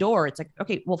one door, it's like,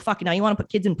 okay, well, fuck, now you want to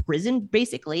put kids in prison,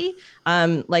 basically?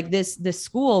 Like this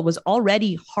school was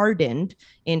already hardened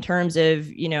in terms of,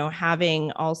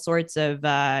 having all sorts of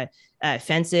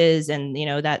fences, and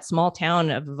that small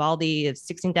town of Uvalde of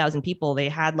 16,000 people, they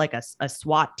had like a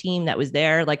SWAT team that was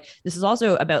there. Like this is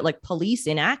also about like police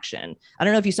in action. I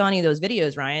don't know if you saw any of those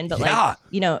videos, Ryan, but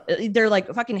they're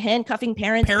like fucking handcuffing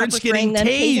parents getting them,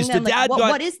 tased. Them. The dad got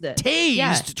what is this?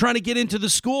 Tased trying to get into the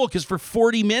school because for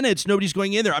 40 minutes nobody's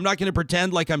going in there. I'm not going to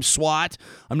pretend like I'm SWAT.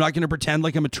 I'm not going to pretend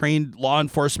like I'm a trained law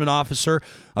enforcement officer.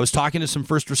 I was talking to some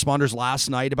first responders last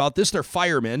night about this. They're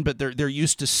firemen, but they're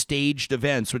used to staged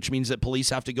events, which means that police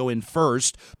have to go in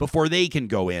first before they can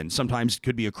go in. Sometimes it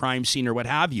could be a crime scene or what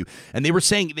have you. And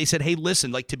they said, hey,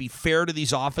 listen, like to be fair to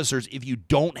these officers, if you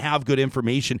don't have good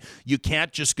information, you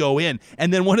can't just go in.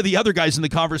 And then one of the other guys in the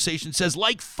conversation says,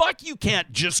 like, fuck, you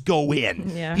can't just go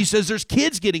in. Yeah. He says, there's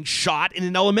kids getting shot in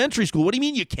an elementary school. What do you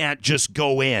mean you can't just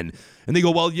go in? And they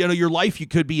go, well, your life you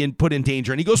could be put in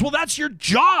danger. And he goes, well, that's your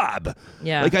job.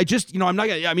 Yeah. Like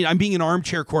I'm being an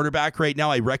armchair quarterback right now.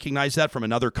 I recognize that from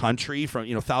another country, from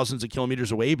thousands of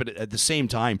kilometers away. But at the same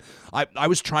time, I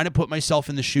was trying to put myself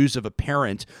in the shoes of a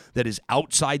parent that is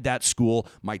outside that school.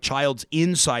 My child's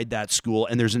inside that school,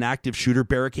 and there's an active shooter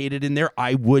barricaded in there.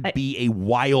 I would be a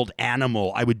wild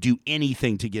animal. I would do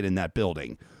anything to get in that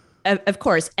building. Of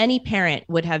course, any parent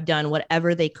would have done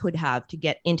whatever they could have to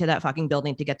get into that fucking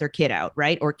building to get their kid out,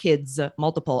 right? Or kids,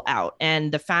 multiple out.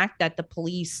 And the fact that the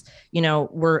police,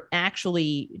 were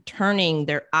actually turning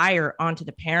their ire onto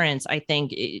the parents, I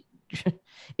think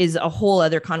is a whole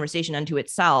other conversation unto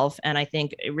itself. And I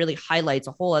think it really highlights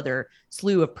a whole other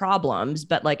slew of problems.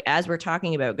 But like, as we're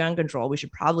talking about gun control, we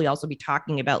should probably also be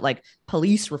talking about like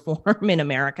police reform in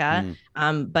America.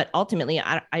 But ultimately,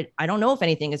 I don't know if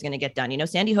anything is going to get done.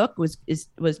 Sandy Hook was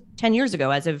 10 years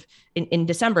ago. As of in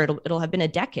December, it'll have been a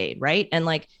decade, right? And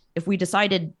like, if they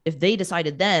decided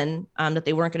then that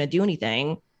they weren't going to do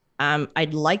anything,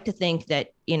 I'd like to think that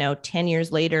 10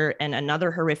 years later and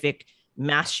another horrific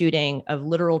mass shooting of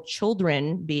literal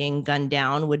children being gunned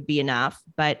down would be enough.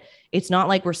 But it's not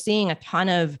like we're seeing a ton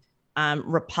of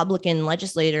Republican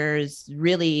legislators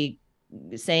really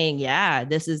saying, yeah,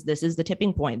 this is the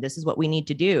tipping point. This is what we need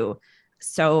to do.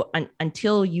 So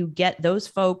until you get those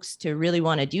folks to really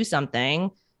want to do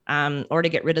something, or to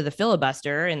get rid of the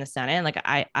filibuster in the Senate, like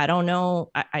I don't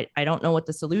know. I don't know what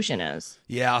the solution is.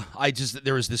 Yeah,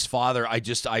 there was this father. I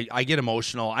get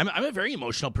emotional. I'm a very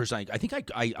emotional person. I think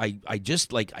I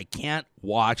just like, I can't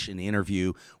watch an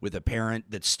interview with a parent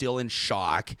that's still in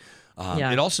shock.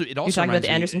 It also You're talking about the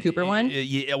Anderson Cooper one?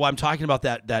 Yeah, well, I'm talking about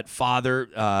that father,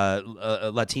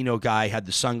 Latino guy, had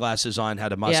the sunglasses on,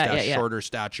 had a mustache, shorter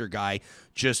stature guy.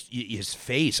 Just his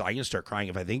face, I can start crying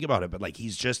if I think about it. But like,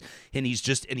 he's talking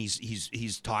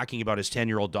about his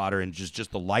 10-year-old daughter and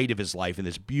just the light of his life and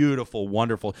this beautiful,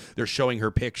 wonderful. They're showing her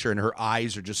picture and her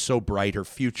eyes are just so bright, her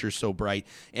future so bright,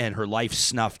 and her life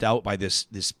snuffed out by this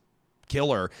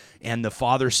killer. And the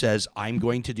father says, I'm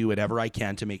going to do whatever I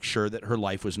can to make sure that her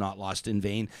life was not lost in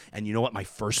vain. And you know what my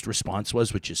first response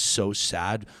was, which is so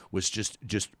sad, was just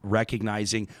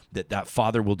recognizing that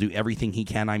father will do everything he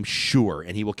can, I'm sure,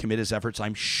 and he will commit his efforts,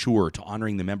 I'm sure, to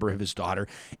honoring the memory of his daughter.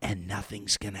 And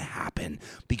nothing's going to happen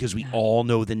because we all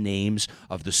know the names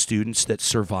of the students that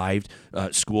survived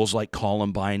schools like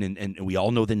Columbine, and we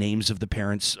all know the names of the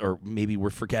parents, or maybe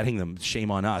we're forgetting them,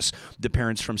 shame on us, the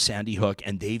parents from Sandy Hook,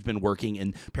 and they've been working,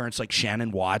 and parents like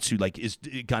Shannon Watts, who like is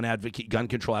gun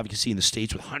control advocacy in the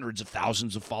States with hundreds of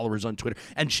thousands of followers on Twitter.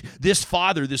 And this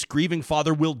grieving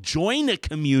father will join a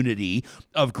community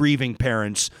of grieving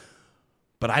parents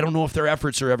but I don't know if their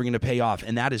efforts are ever going to pay off.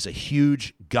 And that is a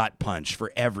huge gut punch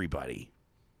for everybody.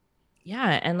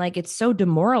 Yeah. And like, it's so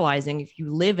demoralizing if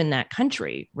you live in that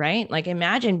country, right? Like,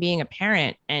 imagine being a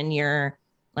parent and you're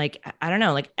like, I don't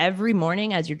know, like every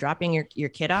morning as you're dropping your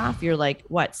kid off, you're like,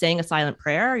 what, saying a silent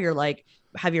prayer? You're like,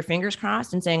 have your fingers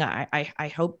crossed and saying,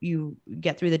 I hope you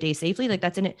get through the day safely. Like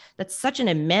that's such an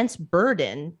immense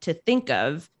burden to think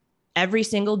of every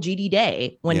single GD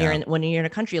day when you're in a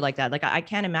country like that. Like I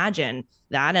can't imagine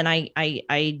that. And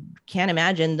I can't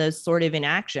imagine the sort of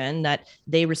inaction that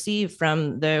they receive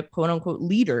from the quote unquote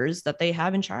leaders that they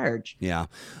have in charge. Yeah.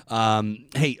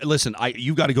 Hey, listen,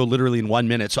 you've got to go literally in 1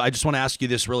 minute. So I just want to ask you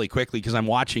this really quickly because I'm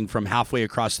watching from halfway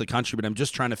across the country, but I'm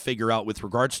just trying to figure out with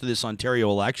regards to this Ontario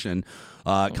election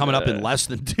coming up in less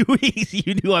than 2 weeks.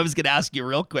 You knew I was going to ask you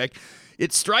real quick.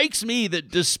 It strikes me that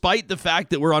despite the fact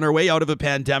that we're on our way out of a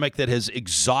pandemic that has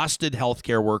exhausted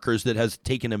healthcare workers, that has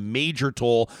taken a major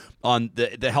toll on the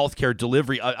healthcare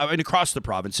delivery, I mean, across the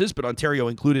provinces, but Ontario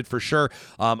included for sure.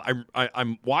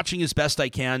 I'm watching as best I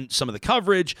can some of the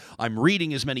coverage. I'm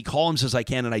reading as many columns as I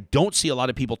can, and I don't see a lot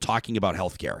of people talking about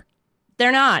healthcare.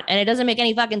 They're not. And it doesn't make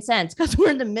any fucking sense because we're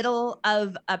in the middle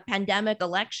of a pandemic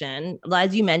election.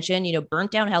 As you mentioned, burnt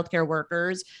down healthcare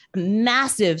workers,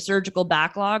 massive surgical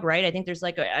backlog, right? I think there's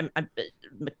like a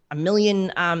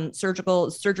million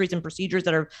surgical surgeries and procedures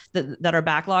that are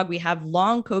backlogged. We have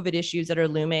long COVID issues that are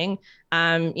looming.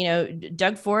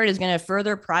 Doug Ford is going to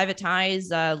further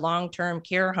privatize long-term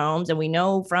care homes. And we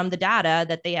know from the data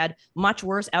that they had much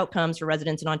worse outcomes for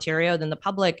residents in Ontario than the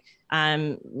public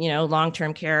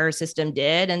long-term care system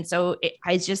did. And so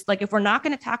it's just like, if we're not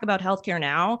going to talk about healthcare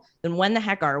now, then when the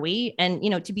heck are we? And,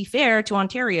 to be fair to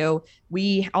Ontario,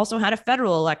 we also had a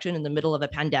federal election in the middle of a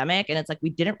pandemic. And it's like, we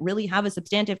didn't really have a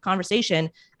substantive conversation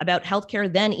about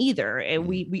healthcare then either.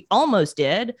 We almost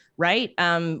did, right?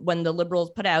 When the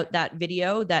Liberals put out that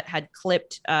video that had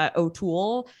clipped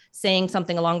O'Toole saying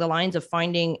something along the lines of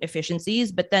finding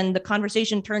efficiencies, but then the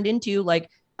conversation turned into like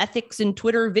ethics in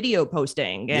Twitter video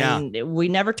posting, and we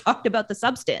never talked about the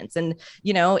substance. And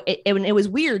it was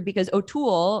weird because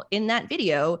O'Toole in that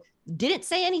video didn't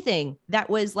say anything that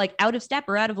was like out of step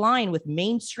or out of line with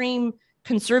mainstream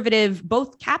conservative,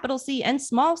 both capital C and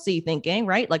small c thinking,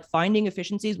 right? Like finding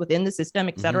efficiencies within the system,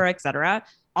 et cetera, et cetera.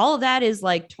 All of that is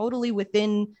like totally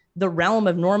within the realm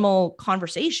of normal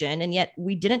conversation. And yet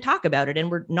we didn't talk about it,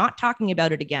 and we're not talking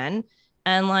about it again.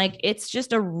 And like, it's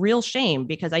just a real shame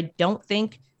because I don't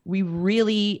think we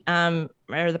really,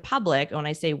 or the public, when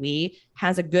I say we,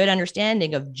 has a good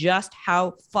understanding of just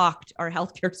how fucked our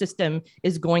healthcare system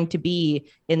is going to be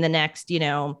in the next,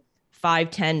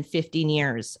 5, 10, 15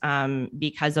 years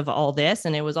because of all this.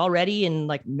 And it was already in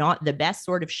like not the best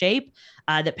sort of shape.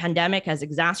 The pandemic has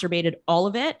exacerbated all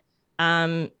of it.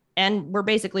 And we're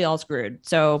basically all screwed.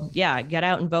 So yeah, get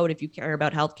out and vote if you care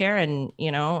about healthcare. And,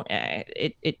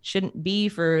 it shouldn't be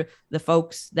for the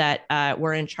folks that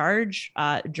were in charge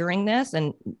during this.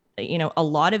 And, a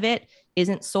lot of it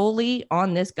isn't solely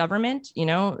on this government.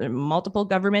 Multiple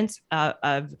governments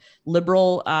of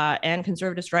Liberal and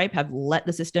Conservative stripe have let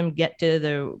the system get to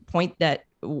the point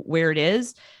where it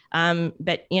is.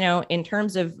 But, in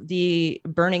terms of the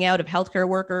burning out of healthcare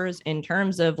workers, in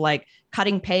terms of like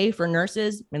cutting pay for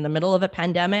nurses in the middle of a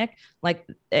pandemic, like,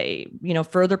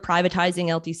 further privatizing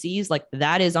LTCs, like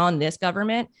that is on this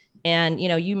government. And,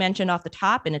 you mentioned off the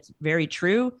top, and it's very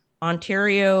true,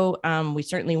 Ontario, we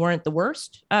certainly weren't the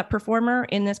worst performer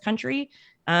in this country.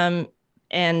 And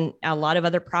a lot of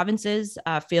other provinces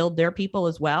failed their people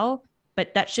as well.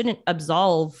 But that shouldn't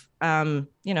absolve,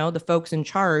 the folks in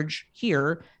charge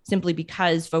here simply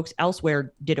because folks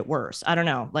elsewhere did it worse. I don't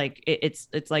know. Like it's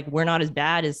like we're not as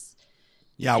bad as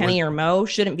Kenny or Mo.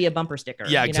 Shouldn't be a bumper sticker.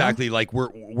 Yeah, exactly. Like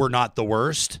we're not the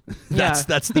worst. That's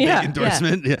the big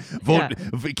endorsement. Yeah. Vote,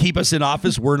 keep us in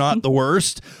office. We're not the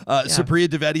worst. Supriya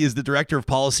Dwivedi is the Director of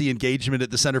Policy Engagement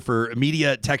at the Center for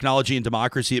Media, Technology and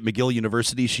Democracy at McGill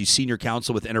University. She's Senior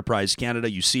Counsel with Enterprise Canada.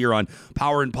 You see her on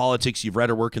Power and Politics. You've read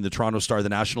her work in the Toronto Star, the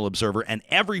National Observer, and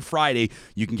every Friday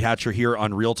you can catch her here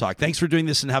on Real Talk. Thanks for doing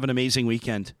this and have an amazing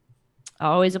weekend.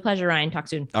 Always a pleasure, Ryan. Talk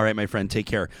soon. All right, my friend. Take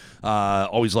care.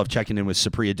 Always love checking in with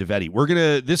Supriya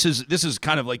Dwivedi. This is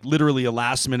kind of like literally a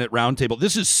last minute roundtable.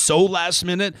 This is so last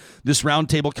minute, this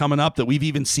roundtable coming up, that we've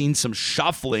even seen some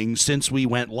shuffling since we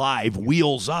went live.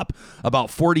 Wheels up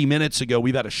about 40 minutes ago.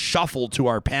 We've had a shuffle to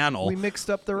our panel. We mixed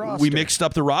up the roster. We mixed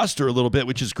up the roster a little bit,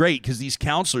 which is great because these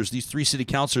counselors, these 3 city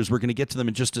counselors, we're going to get to them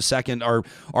in just a second, are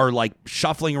like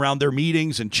shuffling around their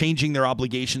meetings and changing their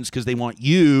obligations because they want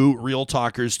you, Real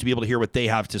Talkers, to be able to hear what what they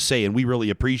have to say, and we really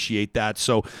appreciate that.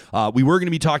 So we were going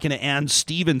to be talking to Ann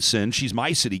Stevenson. She's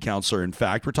my city councilor, in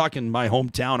fact. We're talking my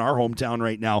hometown, our hometown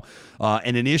right now,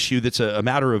 and an issue that's a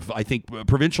matter of, I think,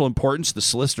 provincial importance. The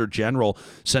Solicitor General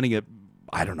sending a,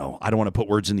 I don't know. I don't want to put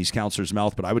words in these counselors'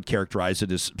 mouth, but I would characterize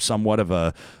it as somewhat of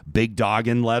a big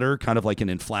dogging letter, kind of like an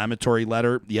inflammatory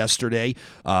letter yesterday.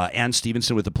 Ann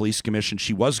Stevenson with the Police Commission,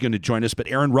 she was going to join us, but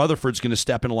Aaron Rutherford's going to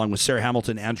step in along with Sarah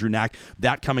Hamilton, Andrew Knack.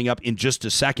 That coming up in just a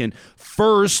second.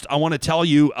 First, I want to tell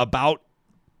you about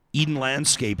Eden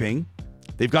Landscaping.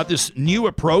 They've got this new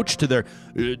approach to their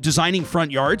designing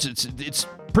front yards. It's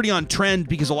pretty on trend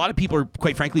because a lot of people are,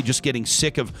 quite frankly, just getting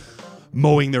sick of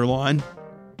mowing their lawn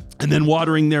and then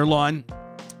watering their lawn,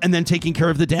 and then taking care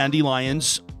of the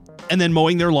dandelions, and then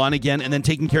mowing their lawn again, and then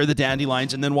taking care of the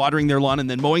dandelions, and then watering their lawn, and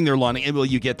then mowing their lawn. And well,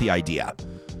 you get the idea.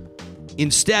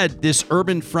 Instead, this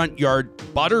urban front yard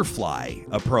butterfly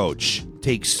approach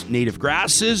takes native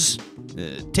grasses,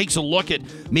 takes a look at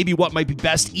maybe what might be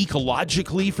best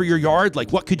ecologically for your yard,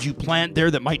 like what could you plant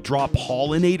there that might draw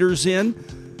pollinators in,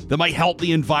 that might help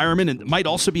the environment, and might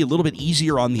also be a little bit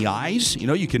easier on the eyes. You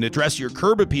know, you can address your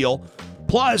curb appeal,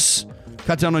 plus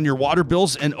cut down on your water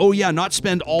bills, and not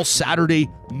spend all Saturday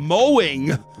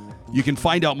mowing. You can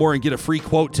find out more and get a free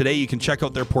quote today. You can check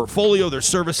out their portfolio, their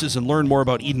services, and learn more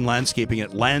about Eden Landscaping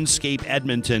at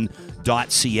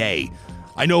landscapeedmonton.ca.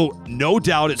 I know, no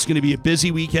doubt, it's going to be a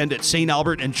busy weekend at St.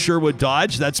 Albert and Sherwood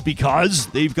Dodge. That's because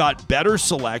they've got better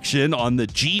selection on the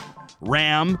Jeep,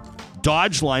 Ram,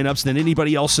 Dodge lineups than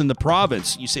anybody else in the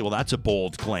province. You say, well, that's a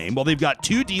bold claim. Well, they've got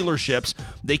 2 dealerships.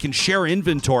 They can share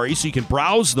inventory, so you can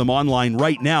browse them online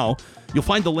right now. You'll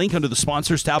find the link under the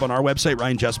sponsors tab on our website,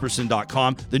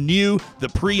 ryanjesperson.com. The new, the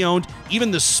pre-owned,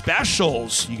 even the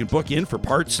specials you can book in for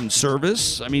parts and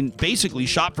service. I mean, basically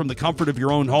shop from the comfort of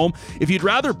your own home. If you'd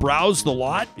rather browse the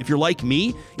lot, if you're like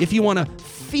me, if you want to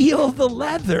feel the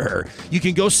leather, you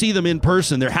can go see them in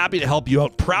person. They're happy to help you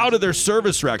out. Proud of their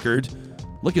service record.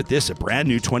 Look at this, a brand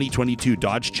new 2022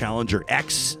 Dodge Challenger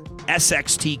X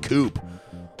SXT Coupe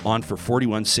on for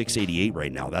 $41,688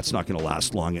 right now. That's not going to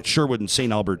last long at Sherwood and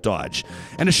St. Albert Dodge.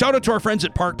 And a shout out to our friends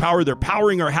at Park Power. They're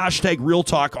powering our hashtag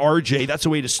RealTalkRJ. That's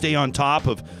a way to stay on top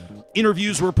of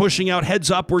interviews we're pushing out, heads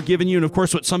up we're giving you, and of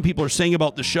course what some people are saying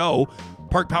about the show.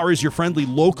 Park Power is your friendly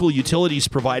local utilities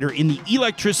provider in the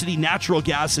electricity, natural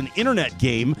gas, and internet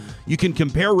game. You can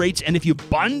compare rates, and if you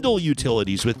bundle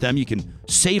utilities with them, you can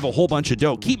save a whole bunch of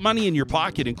dough. Keep money in your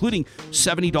pocket, including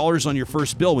 $70 on your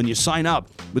first bill when you sign up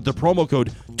with the promo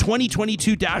code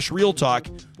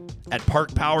 2022-RealTalk at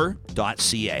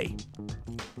parkpower.ca.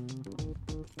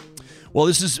 Well,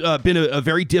 this has been a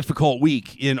very difficult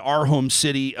week in our home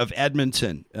city of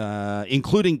Edmonton,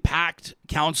 including packed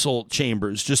council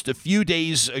chambers just a few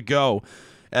days ago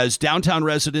as downtown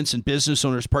residents and business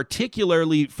owners,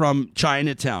 particularly from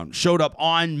Chinatown, showed up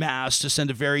en masse to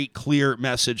send a very clear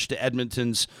message to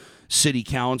Edmonton's city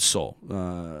council.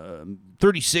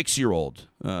 36-year-old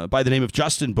by the name of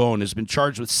Justin Bone has been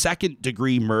charged with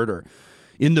second-degree murder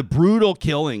in the brutal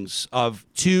killings of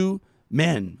 2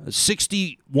 men, a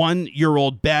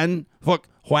 61-year-old Ben Hook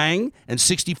Huang and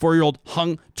 64-year-old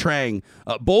Hung Trang,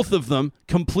 both of them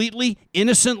completely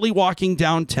innocently walking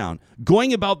downtown,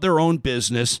 going about their own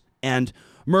business, and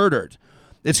murdered.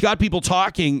 It's got people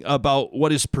talking about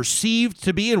what is perceived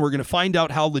to be, and we're going to find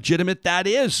out how legitimate that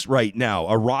is right now,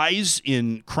 a rise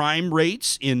in crime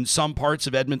rates in some parts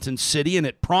of Edmonton City, and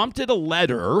it prompted a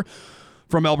letter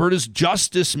from Alberta's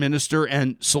Justice Minister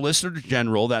and Solicitor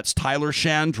General, that's Tyler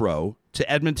Shandro, to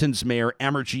Edmonton's Mayor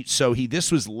Amarjeet Sohi.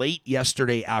 This was late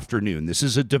yesterday afternoon. This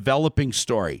is a developing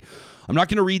story. I'm not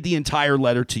going to read the entire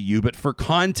letter to you, but for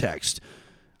context,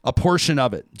 a portion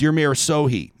of it. Dear Mayor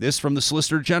Sohi, this from the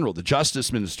Solicitor General, the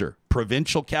Justice Minister,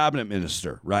 Provincial Cabinet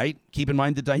Minister, right? Keep in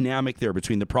mind the dynamic there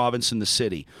between the province and the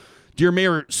city. Dear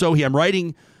Mayor Sohi, I'm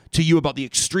writing to you about the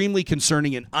extremely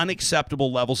concerning and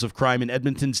unacceptable levels of crime in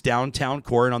Edmonton's downtown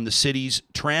core and on the city's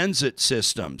transit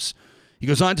systems. He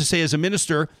goes on to say, as a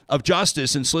Minister of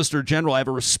Justice and Solicitor General, I have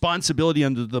a responsibility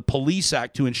under the Police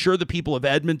Act to ensure the people of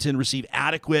Edmonton receive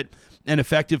adequate and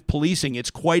effective policing.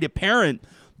 It's quite apparent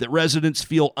that residents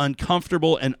feel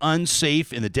uncomfortable and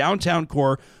unsafe in the downtown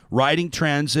core, riding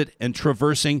transit and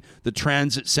traversing the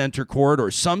transit center corridor.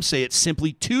 Some say it's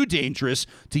simply too dangerous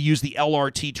to use the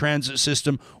LRT transit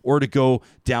system or to go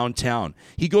downtown.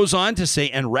 He goes on to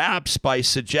say, and wraps by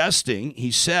suggesting,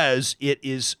 he says, it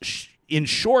is, in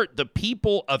short, the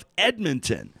people of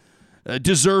Edmonton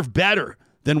deserve better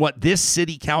than what this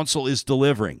city council is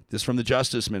delivering. This from the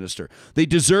Justice Minister. They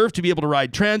deserve to be able to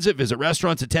ride transit, visit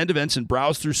restaurants, attend events, and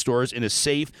browse through stores in a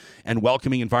safe and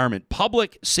welcoming environment.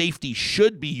 Public safety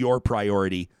should be your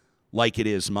priority, like it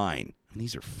is mine. And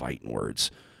these are fighting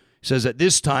words. Says, at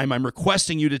this time, I'm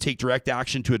requesting you to take direct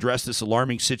action to address this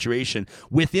alarming situation.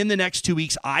 Within the next 2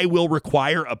 weeks, I will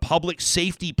require a public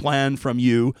safety plan from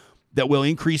you that will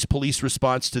increase police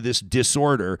response to this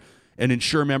disorder and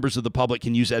ensure members of the public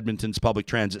can use Edmonton's public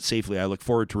transit safely. I look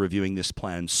forward to reviewing this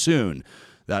plan soon.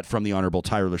 That from the Honorable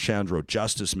Tyler Lechandro,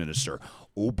 Justice Minister.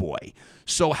 Oh, boy.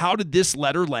 So how did this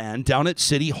letter land down at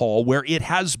City Hall, where it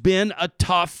has been a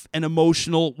tough and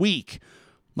emotional week?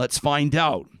 Let's find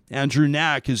out. Andrew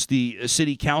Knack is the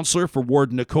city councillor for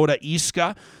Ward Nakota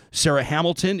Iska. Sarah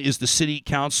Hamilton is the city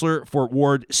councillor for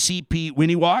Ward CP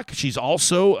Winniwak. She's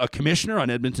also a commissioner on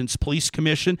Edmonton's Police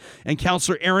Commission. And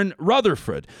Councillor Aaron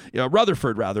Rutherford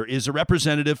is a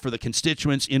representative for the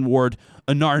constituents in Ward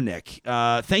Inarnik.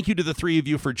 Thank you to the three of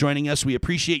you for joining us. We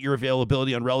appreciate your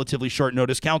availability on relatively short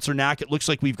notice. Councillor Knack, it looks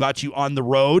like we've got you on the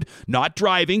road, not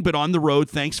driving, but on the road.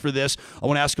 Thanks for this. I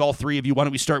want to ask all three of you, why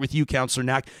don't we start with you, Councillor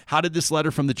Knack? How did this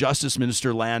letter from the Justice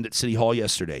Minister land at City Hall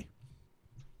yesterday?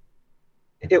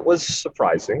 It was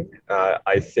surprising.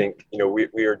 I think,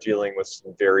 we are dealing with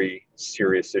some very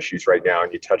serious issues right now,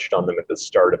 and you touched on them at the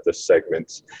start of this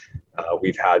segment.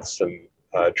 We've had some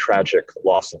tragic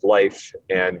loss of life,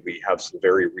 and we have some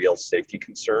very real safety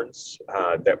concerns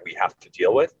that we have to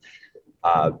deal with.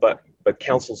 But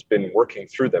Council's been working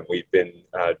through them. We've been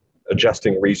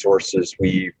adjusting resources.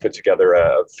 We put together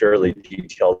a fairly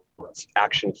detailed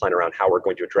action plan around how we're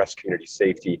going to address community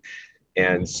safety.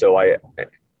 And so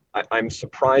I'm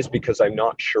surprised because I'm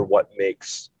not sure what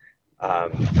makes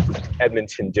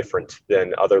Edmonton different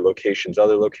than other locations.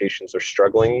 Other locations are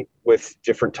struggling with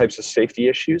different types of safety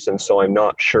issues, and so I'm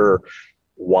not sure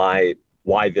why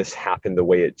this happened the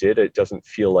way it did. It doesn't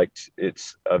feel like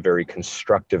it's a very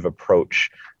constructive approach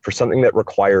for something that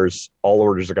requires all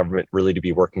orders of government really to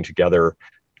be working together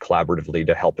collaboratively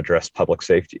to help address public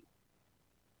safety.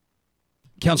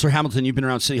 Councillor Hamilton, you've been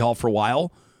around City Hall for a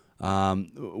while.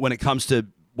 When it comes to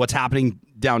what's happening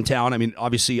downtown, I mean,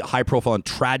 obviously a high-profile and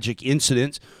tragic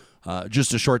incident.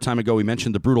 Just a short time ago, we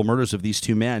mentioned the brutal murders of these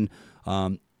two men.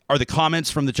 Are the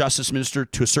comments from the Justice Minister,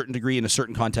 to a certain degree, in a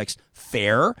certain context,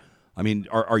 fair? I mean,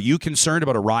 are you concerned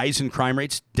about a rise in crime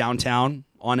rates downtown,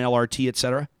 on LRT, et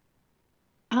cetera?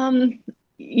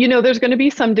 There's going to be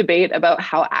some debate about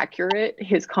how accurate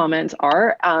his comments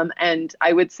are. And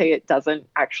I would say it doesn't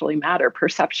actually matter.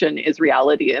 Perception is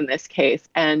reality in this case.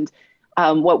 And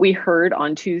what we heard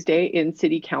on Tuesday in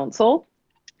City Council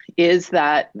is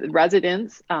that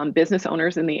residents, business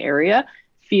owners in the area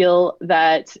feel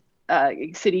that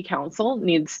City Council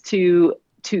needs to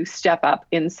step up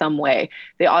in some way.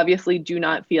 They obviously do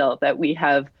not feel that we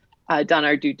have done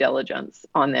our due diligence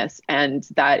on this. And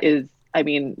that is,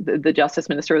 the Justice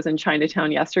Minister was in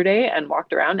Chinatown yesterday and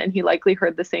walked around, and he likely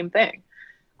heard the same thing.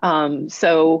 We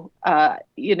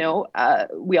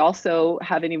also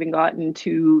haven't even gotten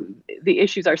to the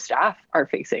issues our staff are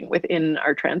facing within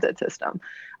our transit system.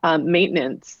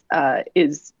 Maintenance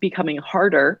is becoming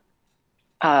harder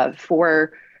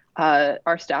for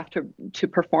our staff to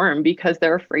perform because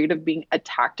they're afraid of being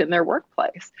attacked in their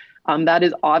workplace. That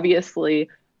is obviously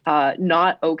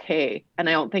not okay. And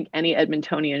I don't think any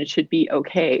Edmontonian should be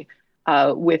okay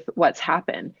with what's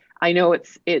happened. I know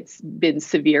it's been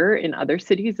severe in other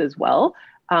cities as well,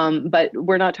 but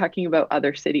we're not talking about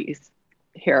other cities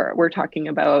here. We're talking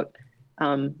about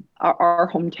our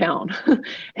hometown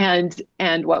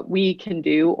and what we can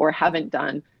do or haven't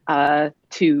done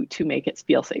to make it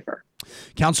feel safer.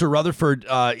 Councillor Rutherford,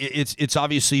 it's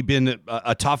obviously been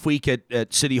a tough week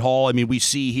at City Hall. I mean, we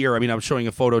see here, I'm showing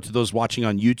a photo to those watching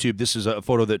on YouTube. This is a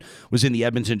photo that was in the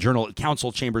Edmonton Journal.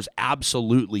 Council chambers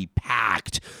absolutely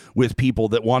packed with people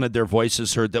that wanted their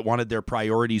voices heard, that wanted their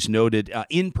priorities noted.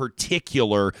 In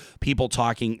particular, people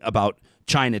talking about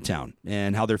Chinatown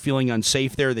and how they're feeling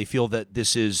unsafe there. They feel that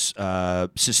this is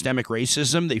systemic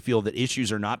racism. They feel that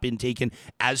issues are not being taken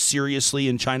as seriously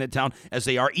in Chinatown as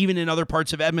they are even in other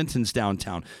parts of Edmonton's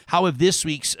downtown. How have this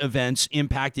week's events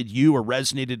impacted you or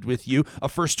resonated with you, a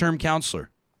first-term councillor?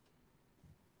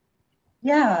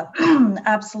 Yeah,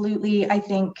 absolutely. I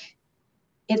think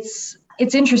it's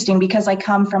interesting because I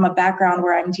come from a background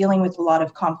where I'm dealing with a lot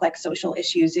of complex social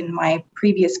issues in my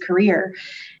previous career.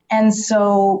 And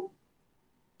so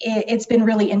it's been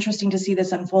really interesting to see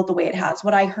this unfold the way it has.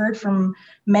 What I heard from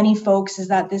many folks is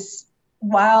that this,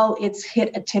 while it's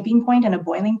hit a tipping point and a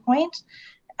boiling point,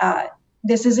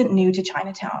 this isn't new to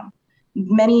Chinatown.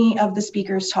 Many of the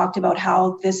speakers talked about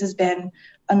how this has been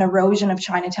an erosion of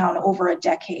Chinatown over a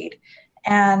decade.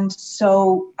 And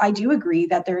so I do agree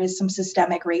that there is some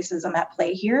systemic racism at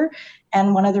play here.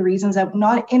 And one of the reasons that,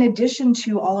 not in addition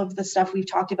to all of the stuff we've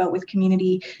talked about with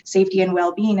community safety and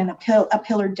well-being and a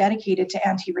pillar dedicated to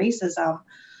anti-racism,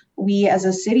 we as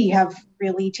a city have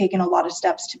really taken a lot of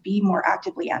steps to be more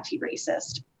actively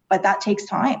anti-racist. But that takes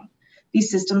time. These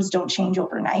systems don't change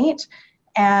overnight.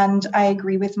 And I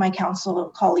agree with my council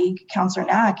colleague, Councillor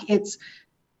Knack.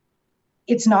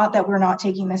 It's not that we're not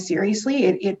taking this seriously.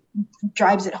 It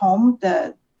drives it home,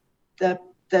 the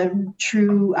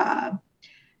true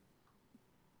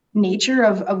nature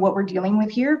of what we're dealing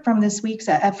with here from this week's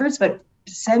efforts. But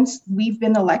since we've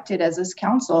been elected as this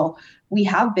council, we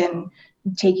have been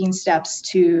taking steps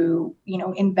to,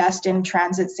 invest in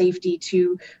transit safety,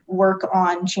 to work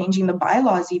on changing the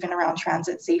bylaws even around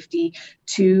transit safety,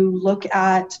 to look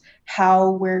at how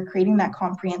we're creating that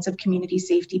comprehensive community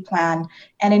safety plan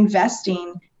and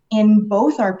investing in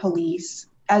both our police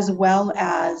as well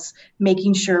as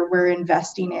making sure we're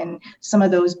investing in some of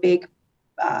those big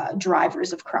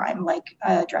drivers of crime, like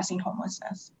addressing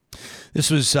homelessness. This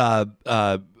was,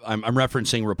 I'm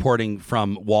referencing reporting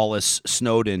from Wallace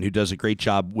Snowden, who does a great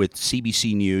job with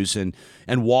CBC News. And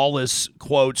Wallace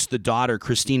quotes the daughter,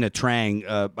 Christina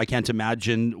Trang. I can't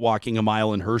imagine walking a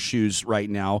mile in her shoes right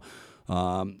now.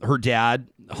 Her dad,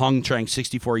 Hung Trang,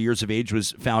 64 years of age,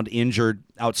 was found injured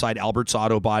outside Albert's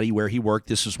Auto Body where he worked.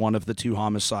 This was one of the two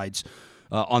homicides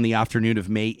on the afternoon of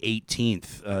May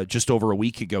 18th, just over a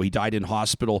week ago. He died in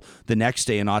hospital the next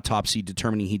day, an autopsy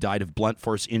determining he died of blunt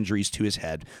force injuries to his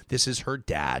head. This is her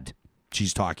dad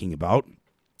she's talking about.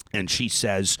 And she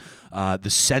says the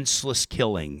senseless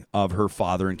killing of her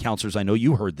father, and counselors, I know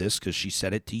you heard this because she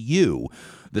said it to you,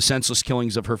 the senseless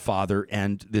killings of her father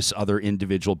and this other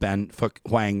individual, Ben Phuc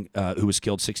Huang, who was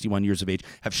killed, 61 years of age,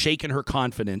 have shaken her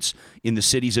confidence in the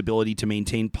city's ability to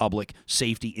maintain public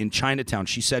safety in Chinatown.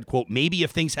 She said, quote, maybe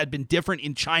if things had been different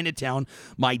in Chinatown,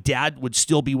 my dad would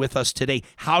still be with us today.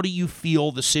 How do you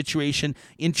feel the situation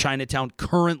in Chinatown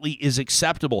currently is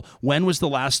acceptable? When was the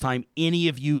last time any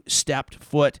of you stepped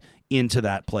foot into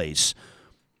that place?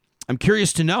 I'm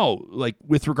curious to know, like,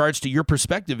 with regards to your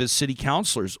perspective as city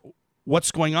councilors,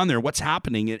 what's going on there, what's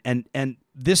happening, and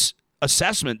this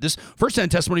assessment, this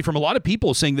first-hand testimony from a lot of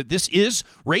people saying that this is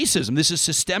racism, this is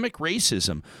systemic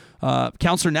racism.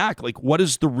 Councillor Knack, like, what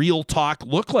does the real talk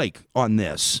look like on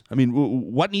this? I mean,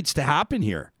 what needs to happen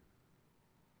here?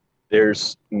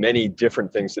 There's many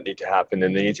different things that need to happen,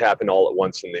 and they need to happen all at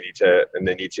once, and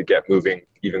they need to get moving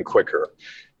even quicker,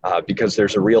 because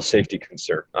there's a real safety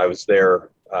concern. I was there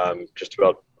just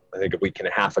about, I think, a week and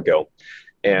a half ago,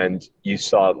 and you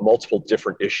saw multiple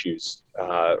different issues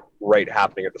right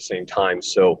happening at the same time.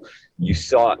 So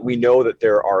we know that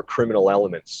there are criminal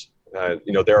elements.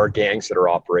 There are gangs that are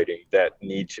operating that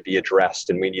need to be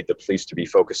addressed, and we need the police to be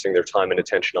focusing their time and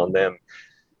attention on them.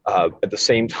 At the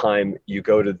same time, you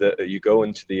go into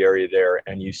the area there,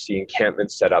 and you see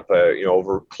encampments set up.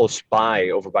 Over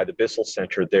by the Bissell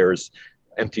Center, there's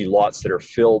empty lots that are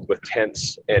filled with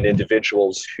tents and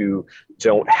individuals who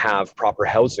don't have proper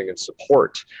housing and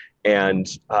support. And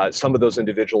some of those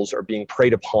individuals are being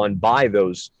preyed upon by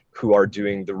those who are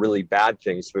doing the really bad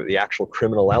things, the actual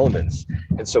criminal elements.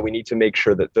 And so we need to make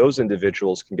sure that those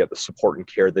individuals can get the support and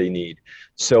care they need.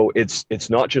 So it's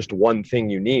not just one thing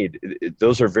you need.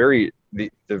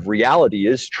 The reality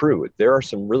is true. There are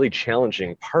some really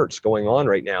challenging parts going on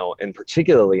right now, and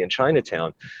particularly in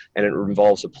Chinatown. And it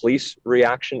involves a police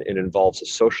reaction, it involves a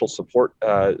social support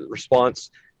response,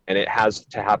 and it has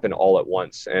to happen all at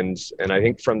once. And I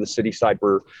think from the city side,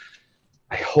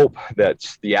 I hope that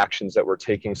the actions that we're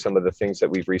taking, some of the things that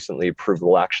we've recently approved,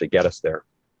 will actually get us there.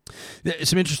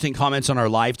 Some interesting comments on our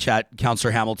live chat,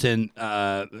 Councillor Hamilton.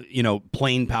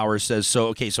 Plain Power says,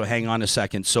 so hang on a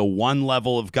second. So one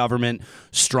level of government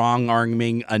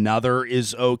strong-arming another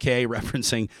is okay,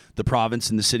 referencing the province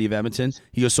and the city of Edmonton.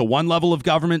 He goes, so one level of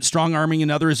government strong-arming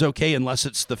another is okay unless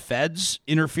it's the feds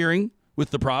interfering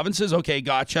with the provinces? Okay,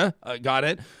 gotcha. Got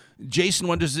it. Jason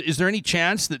wonders, is there any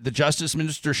chance that the Justice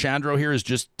Minister Shandro here is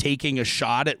just taking a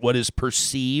shot at what is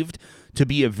perceived to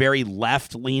be a very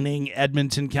left-leaning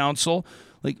Edmonton council?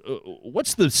 Like,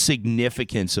 what's the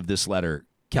significance of this letter,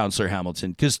 Councillor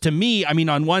Hamilton? Because to me, I mean,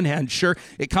 on one hand, sure,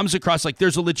 it comes across like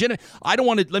there's a legitimate...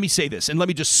 let me say this, and let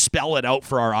me just spell it out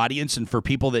for our audience and for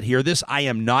people that hear this. I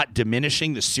am not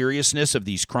diminishing the seriousness of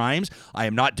these crimes. I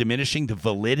am not diminishing the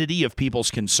validity of people's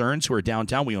concerns who are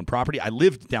downtown. We own property. I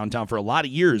lived downtown for a lot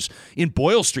of years in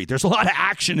Boyle Street. There's a lot of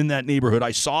action in that neighborhood.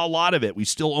 I saw a lot of it. We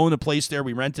still own a place there.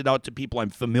 We rent it out to people. I'm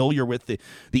familiar with the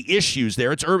issues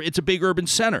there. It's a big urban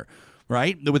center,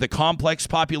 right, with a complex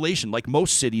population like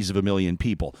most cities of 1 million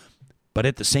people. But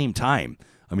at the same time,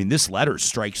 I mean, this letter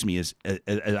strikes me as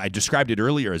I described it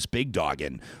earlier as big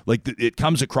dogging. Like it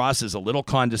comes across as a little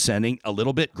condescending, a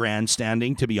little bit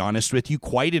grandstanding, to be honest with you,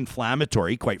 quite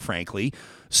inflammatory, quite frankly,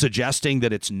 suggesting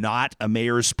that it's not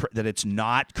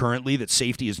that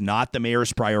safety is not the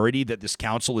mayor's priority, that this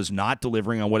council is not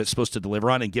delivering on what it's supposed to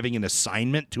deliver on, and giving an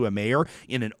assignment to a mayor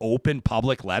in an open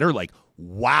public letter. Like,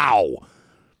 wow.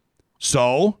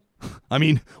 So, I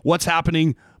mean, what's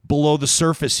happening below the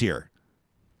surface here?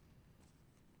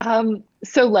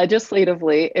 So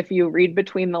legislatively, if you read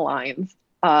between the lines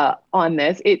on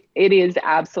this, it is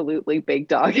absolutely big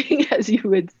dogging, as you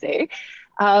would say.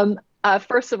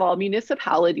 First of all,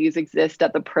 municipalities exist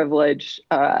at the privilege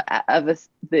of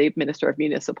the Minister of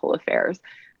Municipal Affairs.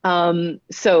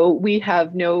 So we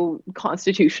have no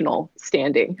constitutional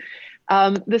standing.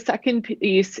 The second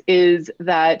piece is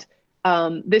that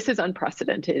this is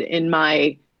unprecedented in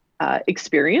my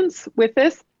experience with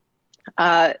this.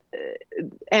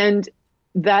 And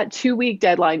that 2-week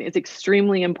deadline is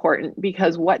extremely important,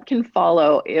 because what can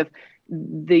follow if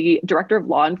the Director of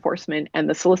Law Enforcement and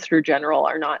the Solicitor General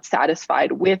are not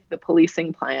satisfied with the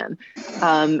policing plan,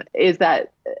 is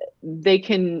that they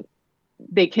can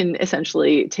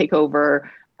essentially take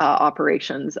over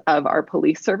operations of our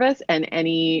police service and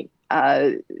any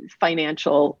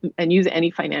use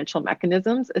any financial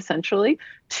mechanisms essentially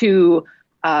to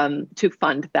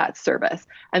fund that service.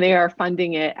 And they are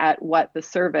funding it at what the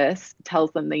service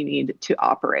tells them they need to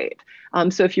operate.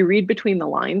 So if you read between the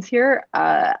lines here,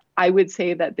 I would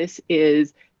say that this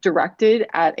is directed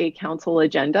at a council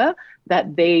agenda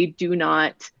that they do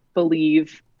not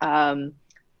believe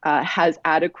has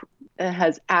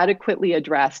adequately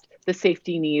addressed the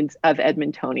safety needs of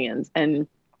Edmontonians. And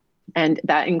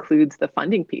that includes the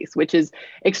funding piece, which is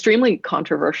extremely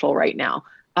controversial right now.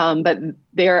 But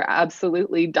they're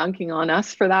absolutely dunking on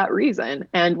us for that reason.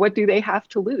 And what do they have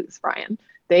to lose, Brian?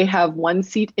 They have 1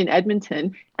 seat in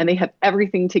Edmonton, and they have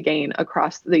everything to gain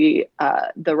across the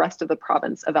rest of the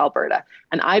province of Alberta.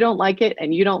 And I don't like it,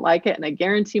 and you don't like it, and I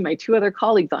guarantee my 2 other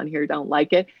colleagues on here don't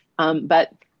like it.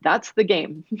 But that's the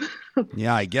game.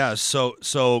 Yeah, I guess.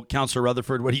 So, Councillor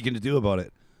Rutherford, what are you going to do about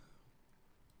it?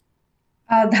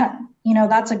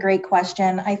 That's a great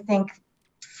question. I think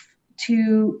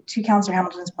to Councillor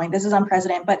Hamilton's point, this is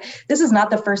unprecedented, but this is not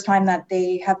the first time that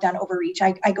they have done overreach.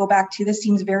 I go back to, this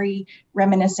seems very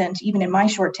reminiscent, even in my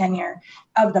short tenure,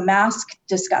 of the mask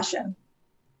discussion,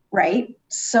 right?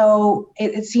 So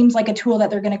it seems like a tool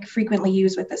that they're going to frequently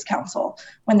use with this council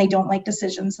when they don't like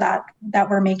decisions that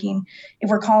we're making. If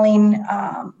we're calling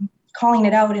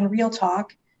it out in real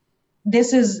talk,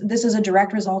 this is a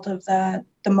direct result of the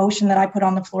motion that I put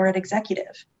on the floor at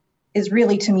executive, is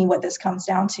really, to me, what this comes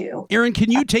down to. Aaron,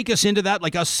 can you take us into that?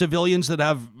 Like, us civilians that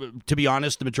have, to be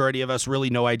honest, the majority of us really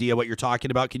no idea what you're talking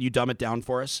about. Can you dumb it down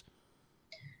for us?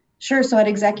 Sure. So at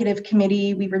executive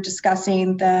committee, we were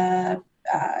discussing how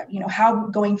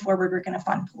going forward we're going to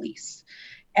fund police.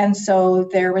 And so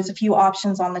there was a few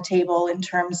options on the table in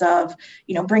terms of,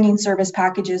 bringing service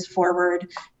packages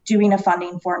forward, doing a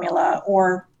funding formula,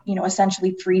 or,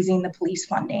 essentially freezing the police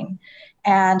funding.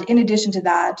 And in addition to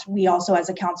that, we also as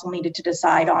a council needed to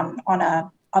decide on a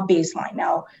baseline.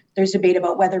 Now, there's debate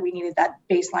about whether we needed that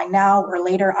baseline now or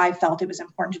later. I felt it was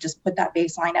important to just put that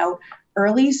baseline out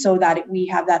early so that we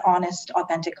have that honest,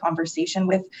 authentic conversation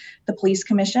with the police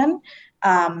commission.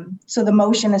 So the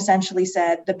motion essentially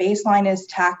said the baseline is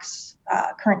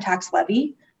current tax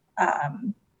levy,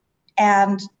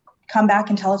 and come back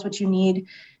and tell us what you need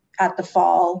at the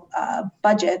fall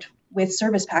budget with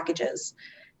service packages.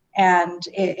 And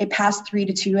it passed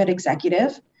 3-2 at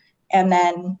executive, and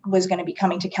then was going to be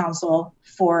coming to council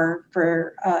for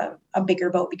a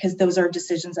bigger vote, because those are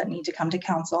decisions that need to come to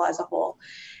council as a whole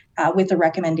with a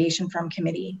recommendation from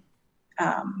committee.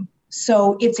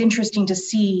 So it's interesting to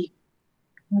see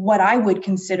what I would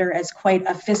consider as quite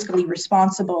a fiscally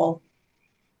responsible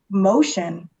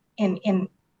motion in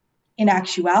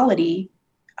actuality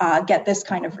get this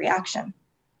kind of reaction.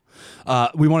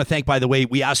 We want to thank, by the way,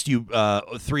 we asked you,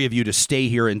 3 of you, to stay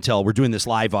here until we're doing this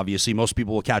live. Obviously, most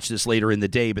people will catch this later in the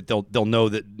day, but they'll know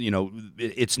that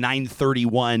it's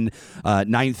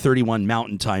 9:31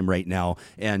 Mountain Time right now,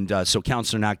 and so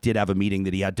Councillor Knack did have a meeting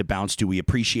that he had to bounce to. We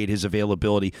appreciate his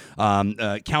availability.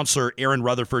 Councillor Aaron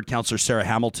Rutherford, Councillor Sarah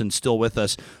Hamilton, still with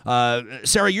us.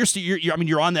 Sarah,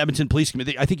 you're on the Edmonton Police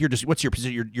Committee. I think what's your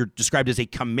position? You're described as a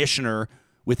commissioner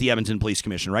with the Edmonton Police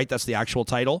Commission, right? That's the actual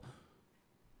title.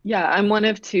 Yeah, I'm one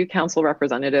of two council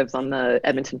representatives on the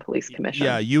Edmonton Police Commission.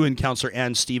 Yeah, you and Councillor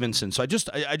Ann Stevenson. So I just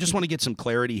want to get some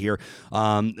clarity here.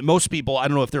 Most people, I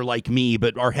don't know if they're like me,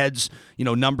 but our heads,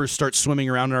 numbers start swimming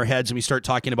around in our heads, and we start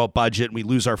talking about budget, and we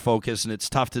lose our focus, and it's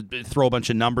tough to throw a bunch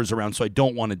of numbers around. So I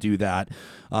don't want to do that.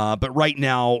 But right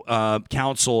now,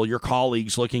 council, your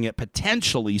colleagues, looking at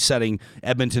potentially setting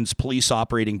Edmonton's police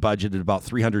operating budget at about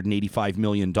 $385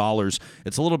 million.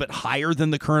 It's a little bit higher than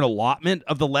the current allotment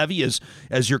of the levy, as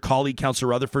your colleague, Councillor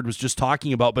Rutherford, was just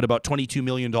talking about, but about $22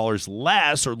 million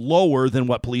less or lower than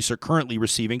what police are currently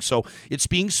receiving. So it's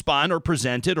being spun or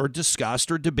presented or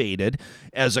discussed or debated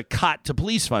as a cut to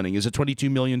police funding, as a $22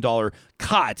 million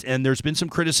cut. And there's been some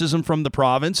criticism from the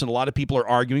province, and a lot of people are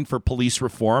arguing for police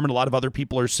reform, and a lot of other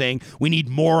people are saying we need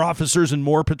more officers and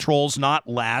more patrols, not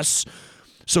less.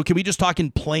 So can we just talk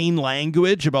in plain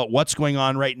language about what's going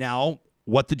on right now,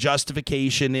 what the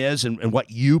justification is, and what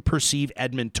you perceive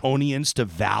Edmontonians to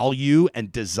value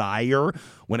and desire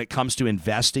when it comes to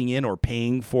investing in or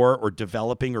paying for or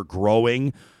developing or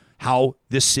growing how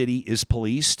this city is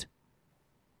policed?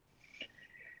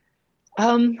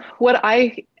 What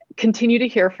I continue to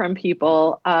hear from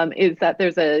people is that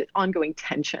there's an ongoing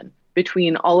tension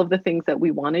between all of the things that we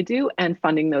want to do and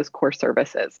funding those core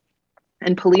services.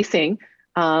 And policing,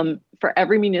 for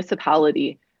every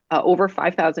municipality, over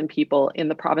 5,000 people in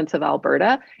the province of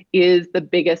Alberta, is the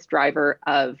biggest driver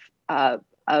of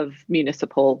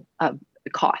municipal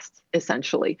costs,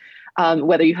 essentially.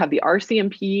 Whether you have the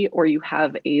RCMP or you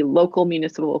have a local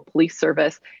municipal police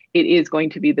service, it is going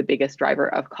to be the biggest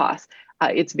driver of costs.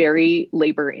 It's very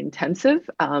labor intensive.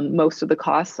 Most of the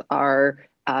costs are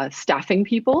staffing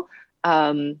people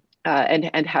and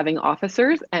having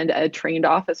officers, and a trained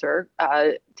officer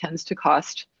tends to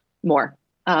cost more.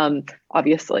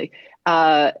 Obviously.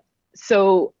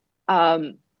 So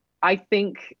I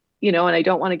think, and I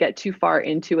don't want to get too far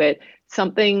into it,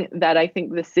 something that I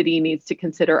think the city needs to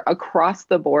consider across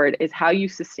the board is how you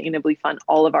sustainably fund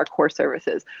all of our core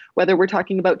services, whether we're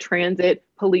talking about transit,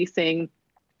 policing,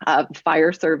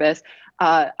 fire service.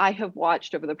 I have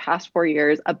watched over the past 4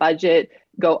 years a budget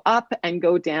go up and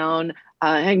go down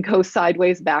and go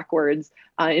sideways, backwards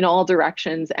in all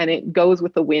directions, and it goes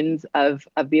with the winds of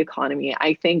the economy.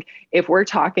 I think if we're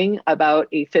talking about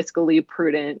a fiscally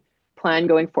prudent plan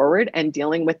going forward and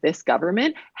dealing with this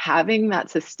government, having that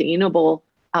sustainable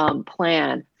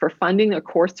plan for funding the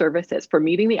core services, for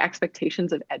meeting the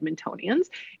expectations of Edmontonians,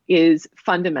 is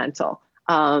fundamental.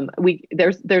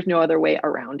 There's no other way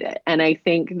around it. And I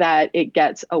think that it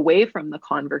gets away from the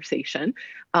conversation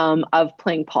of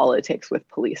playing politics with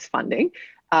police funding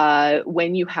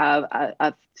when you have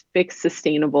a fixed,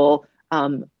 sustainable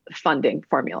funding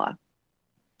formula.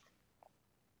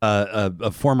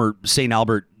 A former St.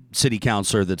 Albert city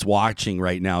councilor that's watching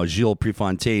right now, Gilles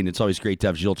Prefontaine. It's always great to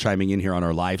have Gilles chiming in here on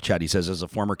our live chat. He says, as a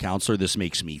former councilor, this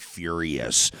makes me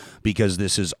furious because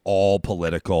this is all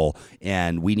political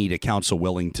and we need a council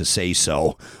willing to say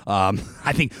so.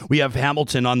 I think we have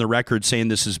Hamilton on the record saying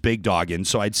this is big dogging,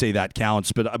 so I'd say that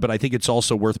counts. But I think it's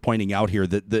also worth pointing out here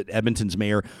that Edmonton's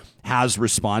mayor has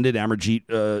responded. Amarjeet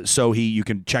Sohi, you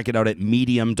can check it out at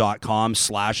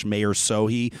medium.com/Mayor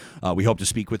Sohi. We hope to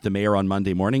speak with the mayor on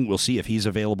Monday morning. We'll see if he's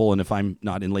available, and if I'm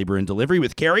not in labor and delivery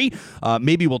with Carrie,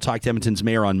 maybe we'll talk to Edmonton's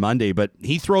mayor on Monday. But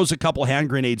he throws a couple hand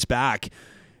grenades back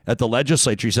at the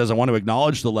legislature. He says, I want to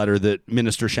acknowledge the letter that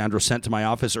Minister Chandro sent to my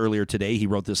office earlier today. He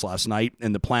wrote this last night,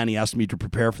 and the plan he asked me to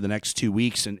prepare for the next 2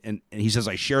 weeks. And he says,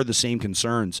 I share the same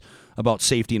concerns about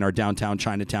safety in our downtown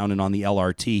Chinatown and on the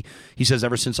LRT. He says,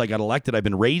 ever since I got elected, I've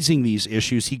been raising these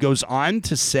issues. He goes on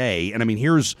to say, and I mean,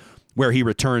 here's where he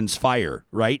returns fire,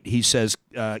 right? He says,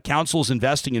 council's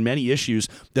investing in many issues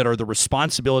that are the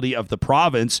responsibility of the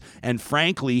province, and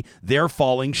frankly, they're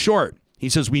falling short. He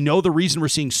says, we know the reason we're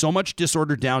seeing so much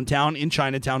disorder downtown, in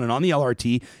Chinatown, and on the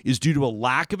LRT is due to a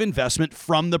lack of investment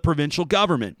from the provincial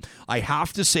government. I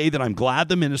have to say that I'm glad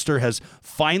the minister has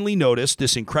finally noticed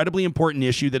this incredibly important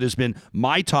issue that has been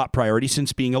my top priority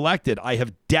since being elected. I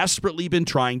have desperately been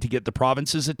trying to get the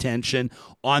province's attention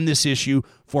on this issue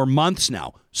for months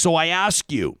now. So I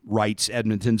ask you, writes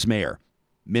Edmonton's mayor,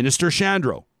 Minister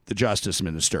Chandro, the Justice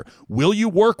Minister, will you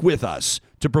work with us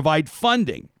to provide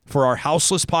funding for our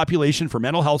houseless population, for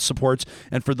mental health supports,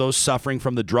 and for those suffering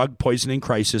from the drug poisoning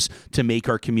crisis to make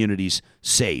our communities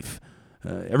safe?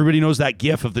 Everybody knows that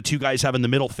gif of the two guys having the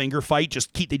middle finger fight.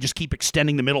 They just keep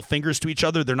extending the middle fingers to each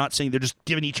other. They're not saying, they're just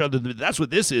giving each other. That's what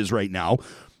this is right now.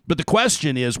 But the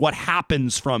question is, what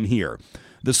happens from here?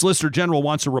 The Solicitor General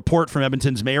wants a report from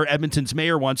Edmonton's mayor. Edmonton's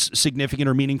mayor wants significant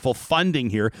or meaningful funding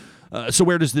here. So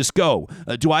where does this go?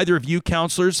 Do either of you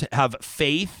councillors have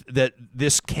faith that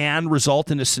this can result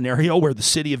in a scenario where the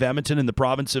city of Edmonton and the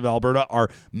province of Alberta are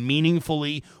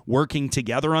meaningfully working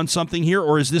together on something here?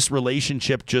 Or is this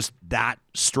relationship just that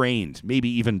strained, maybe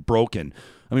even broken?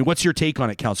 I mean, what's your take on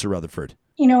it, Councillor Rutherford?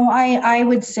 I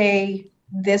would say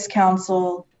this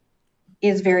council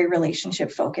is very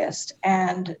relationship focused.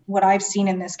 And what I've seen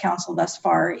in this council thus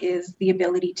far is the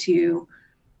ability to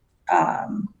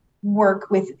work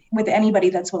with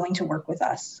anybody that's willing to work with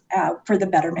us for the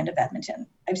betterment of Edmonton.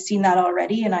 I've seen that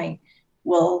already, and I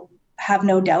will have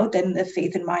no doubt and the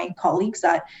faith in my colleagues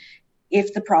that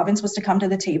if the province was to come to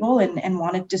the table and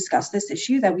want to discuss this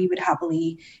issue, that we would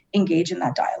happily engage in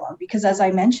that dialogue. Because as I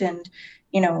mentioned,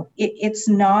 it's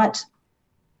not,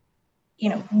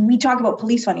 we talk about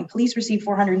police funding. Police receive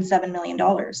 $407 million.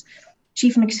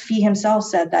 Chief McPhee himself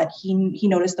said that he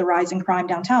noticed the rise in crime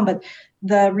downtown, but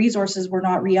the resources were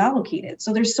not reallocated.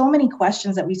 So there's so many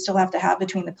questions that we still have to have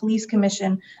between the police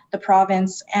commission, the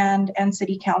province, and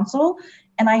city council.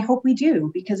 And I hope we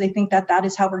do, because I think that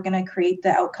is how we're going to create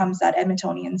the outcomes that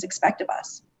Edmontonians expect of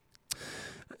us.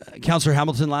 Councillor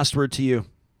Hamilton, last word to you.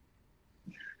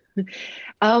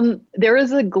 There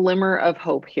is a glimmer of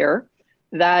hope here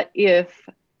that if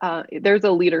there's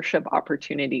a leadership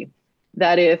opportunity,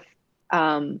 that if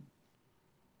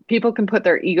people can put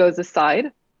their egos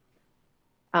aside.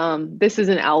 This is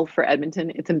an L for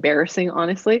Edmonton. It's embarrassing,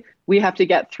 honestly. We have to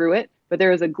get through it, but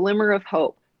there is a glimmer of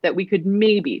hope that we could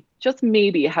maybe, just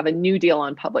maybe, have a new deal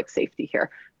on public safety here.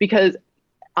 Because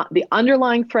the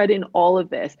underlying thread in all of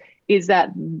this is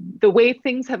that the way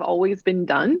things have always been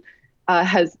done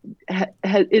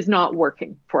is not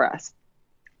working for us.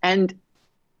 And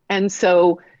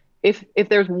so if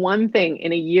there's one thing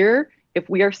in a year, if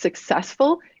we are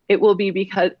successful, it will be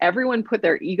because everyone put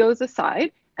their egos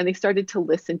aside and they started to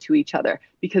listen to each other,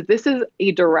 because this is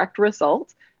a direct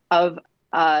result of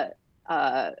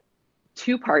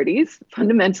two parties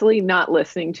fundamentally not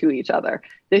listening to each other.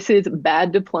 This is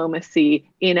bad diplomacy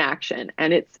in action,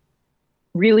 and it's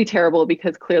really terrible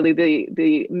because clearly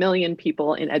the million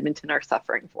people in Edmonton are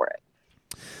suffering for it.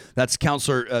 That's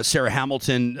Councillor Sarah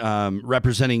Hamilton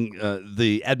representing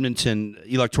the Edmonton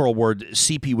electoral ward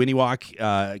CP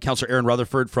Winniwak. Councillor Aaron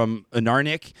Rutherford from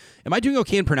Inarnik. Am I doing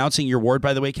okay in pronouncing your ward,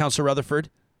 by the way, Councillor Rutherford?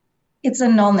 It's a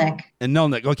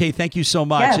Nulnik. Okay, thank you so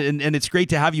much. Yeah. And it's great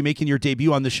to have you making your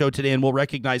debut on the show today. And we'll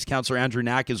recognize Councillor Andrew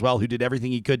Knack as well, who did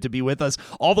everything he could to be with us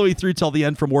all the way through till the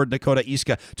end from Ward Nakota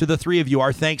Iska. To the three of you,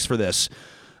 our thanks for this.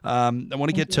 I want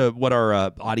to get to what our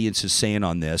audience is saying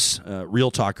on this. Real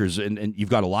talkers, and you've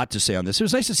got a lot to say on this. It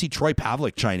was nice to see Troy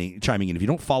Pavlik chiming in. If you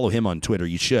don't follow him on Twitter,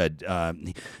 you should.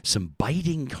 Some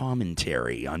biting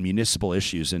commentary on municipal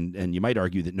issues, and you might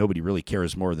argue that nobody really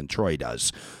cares more than Troy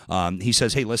does. He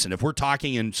says, hey, listen, if we're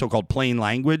talking in so-called plain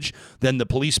language, then the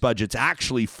police budget's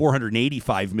actually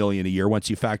 $485 million a year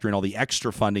once you factor in all the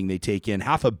extra funding they take in,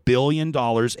 $500 million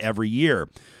every year.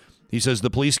 He says the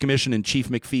police commission and Chief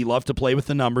McPhee love to play with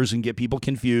the numbers and get people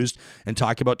confused and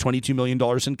talk about $22 million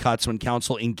in cuts when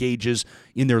council engages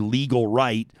in their legal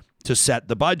right to set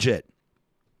the budget.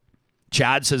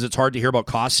 Chad says it's hard to hear about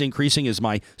costs increasing as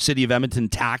my City of Edmonton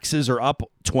taxes are up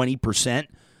 20%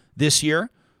 this year.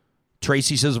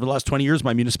 Tracy says over the last 20 years,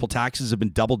 my municipal taxes have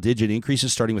been double-digit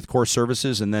increases, starting with core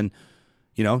services, and then,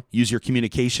 use your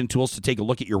communication tools to take a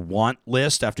look at your want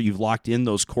list after you've locked in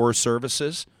those core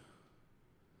services.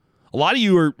 A lot of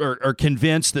you are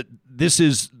convinced that this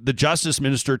is the Justice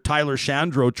Minister, Tyler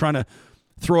Shandro, trying to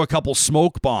throw a couple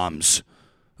smoke bombs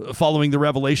following the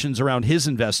revelations around his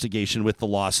investigation with the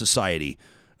Law Society.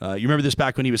 You remember this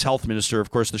back when he was health minister,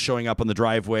 of course, the showing up on the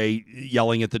driveway,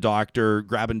 yelling at the doctor,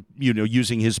 grabbing,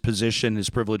 using his position, his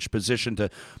privileged position to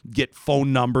get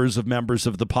phone numbers of members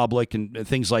of the public and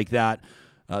things like that.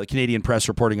 The Canadian Press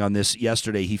reporting on this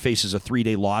yesterday. He faces a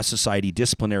 3-day Law Society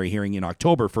disciplinary hearing in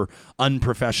October for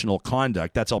unprofessional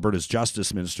conduct. That's Alberta's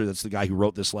Justice Minister. That's the guy who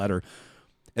wrote this letter.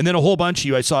 And then a whole bunch of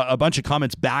you, I saw a bunch of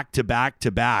comments back to back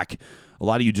to back. A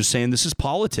lot of you just saying this is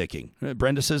politicking.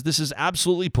 Brenda says this is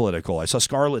absolutely political. I saw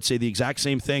Scarlett say the exact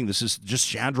same thing. This is just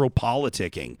Shandro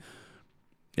politicking.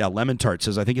 Yeah, Lemon Tart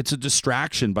says, I think it's a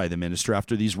distraction by the minister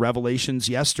after these revelations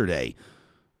yesterday.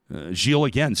 Gilles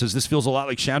again says this feels a lot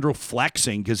like Shandro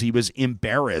flexing because he was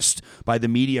embarrassed by the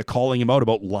media calling him out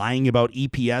about lying about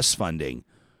EPS funding.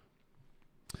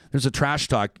 There's a trash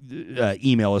talk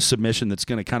email, a submission that's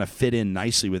going to kind of fit in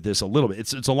nicely with this a little bit.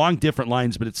 It's along different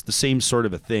lines, but it's the same sort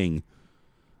of a thing.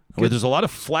 Well, there's a lot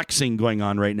of flexing going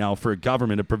on right now for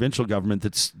a provincial government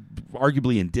that's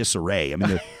arguably in disarray. I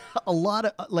mean, a lot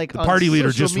of the party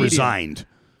leader just media. resigned.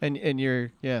 And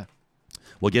you're, yeah.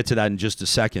 We'll get to that in just a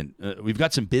second. We've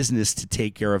got some business to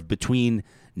take care of between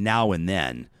now and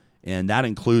then, and that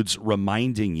includes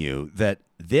reminding you that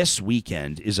this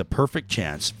weekend is a perfect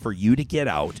chance for you to get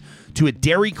out to a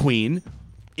Dairy Queen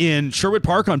in Sherwood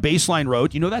Park on Baseline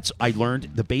Road. I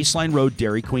learned the Baseline Road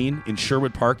Dairy Queen in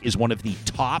Sherwood Park is one of the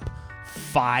top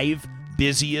 5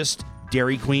 busiest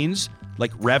Dairy Queens.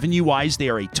 Like revenue-wise, they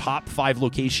are a top 5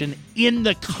 location in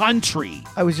the country.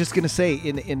 I was just going to say,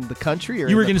 in the country, or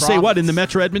you were going to say what, in the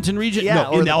Metro Edmonton region? Yeah,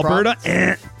 no, in Alberta.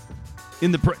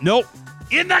 In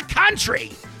the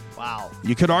country. Wow.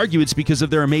 You could argue it's because of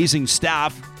their amazing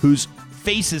staff, whose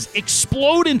faces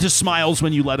explode into smiles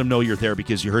when you let them know you're there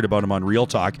because you heard about them on Real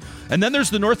Talk. And then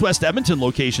there's the Northwest Edmonton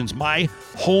locations, my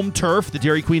home turf, the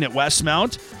Dairy Queen at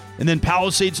Westmount. And then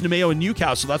Palisades, Nemeo, and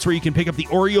Newcastle. That's where you can pick up the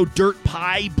Oreo Dirt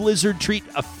Pie Blizzard Treat,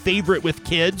 a favorite with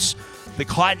kids. The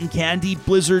Cotton Candy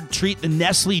Blizzard Treat. The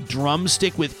Nestle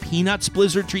Drumstick with Peanuts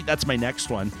Blizzard Treat. That's my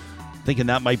next one. Thinking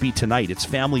that might be tonight. It's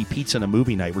family pizza and a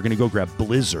movie night. We're going to go grab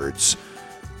Blizzards.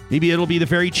 Maybe it'll be the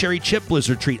Very Cherry Chip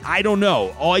Blizzard Treat. I don't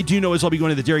know. All I do know is I'll be going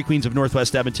to the Dairy Queens of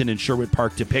Northwest Edmonton and Sherwood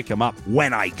Park to pick them up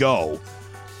when I go.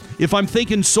 If I'm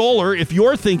thinking solar, if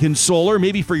you're thinking solar,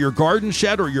 maybe for your garden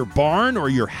shed or your barn or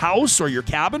your house or your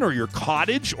cabin or your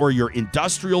cottage or your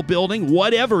industrial building,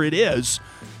 whatever it is,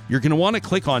 you're going to want to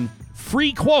click on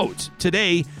free quote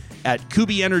today at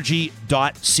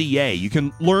kubienergy.ca. You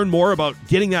can learn more about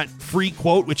getting that free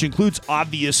quote, which includes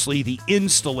obviously the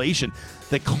installation.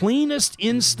 The cleanest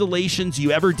installations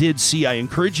you ever did see. I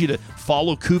encourage you to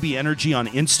follow Kubi Energy on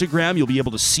Instagram. You'll be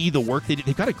able to see the work they do.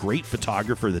 They've got a great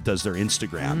photographer that does their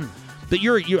Instagram. But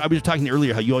I was talking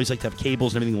earlier how you always like to have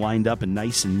cables and everything lined up and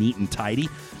nice and neat and tidy.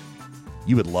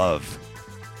 You would love,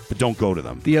 but don't go to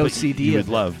them. The OCD.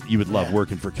 You would love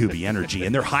working for Kubi Energy,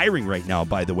 and they're hiring right now,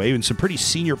 by the way, in some pretty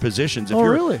senior positions.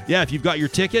 Really? Yeah, if you've got your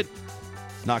ticket,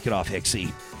 knock it off,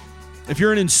 Hixie. If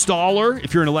you're an installer,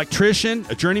 if you're an electrician,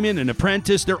 a journeyman, an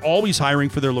apprentice, they're always hiring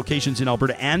for their locations in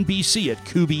Alberta and BC at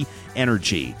Kubi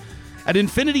Energy. At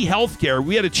Infinity Healthcare,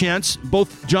 we had a chance,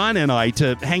 both John and I,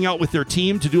 to hang out with their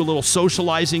team, to do a little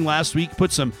socializing last week,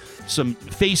 put some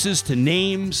faces to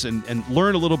names, and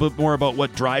learn a little bit more about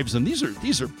what drives them. These are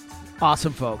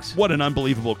awesome folks. What an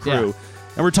unbelievable crew. Yeah.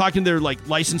 And we're talking to their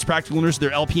licensed practical nurses, their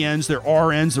LPNs, their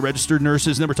RNs, the registered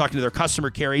nurses, and then we're talking to their customer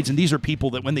care aides. And these are people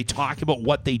that when they talk about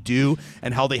what they do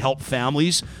and how they help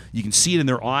families, you can see it in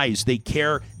their eyes. They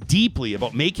care deeply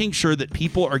about making sure that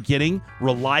people are getting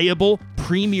reliable,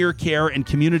 premier care and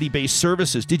community-based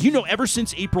services. Did you know ever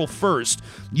since April 1st,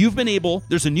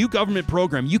 there's a new government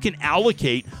program, you can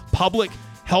allocate public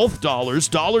health dollars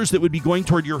that would be going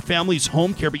toward your family's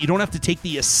home care, but you don't have to take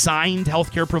the assigned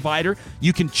healthcare provider.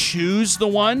 You can choose the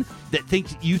one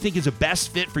that you think is a best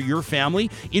fit for your family.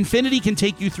 Infinity can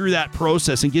take you through that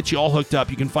process and get you all hooked up.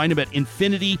 You can find them at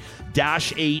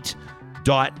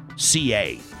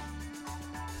infinity-8.ca.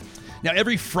 Now,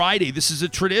 every Friday, this is a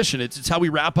tradition. It's how we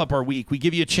wrap up our week. We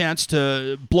give you a chance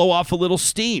to blow off a little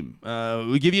steam.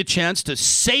 We give you a chance to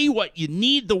say what you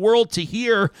need the world to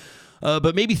hear,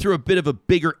 but maybe through a bit of a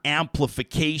bigger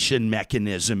amplification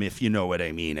mechanism, if you know what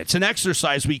I mean. It's an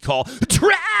exercise we call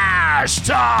Trash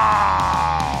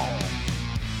Talk.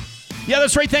 Yeah,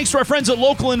 that's right. Thanks to our friends at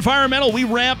Local Environmental, we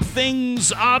ramp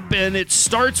things up, and it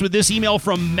starts with this email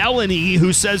from Melanie,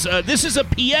 who says, this is a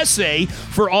PSA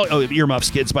for all... Oh, earmuffs,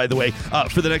 kids, by the way,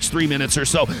 for the next 3 minutes or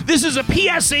so. This is a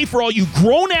PSA for all you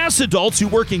grown-ass adults who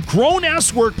work in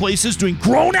grown-ass workplaces doing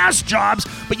grown-ass jobs,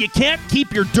 but you can't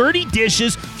keep your dirty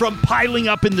dishes from piling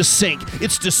up in the sink.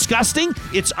 It's disgusting.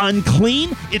 It's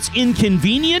unclean. It's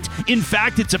inconvenient. In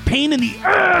fact, it's a pain in the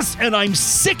ass, and I'm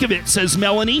sick of it, says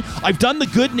Melanie. I've done the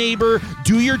good neighbor,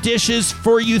 do your dishes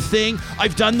for you thing.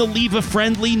 I've done the leave a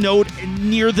friendly note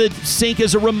near the sink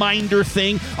as a reminder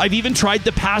thing. I've even tried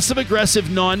the passive-aggressive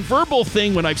nonverbal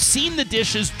thing when I've seen the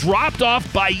dishes dropped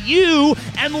off by you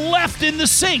and left in the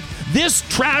sink. This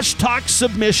trash talk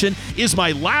submission is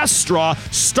my last straw.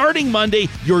 Starting Monday,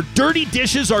 your dirty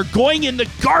dishes are going in the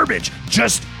garbage.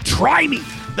 Just try me.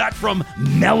 That from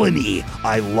Melanie.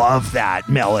 I love that,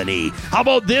 Melanie. How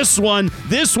about this one?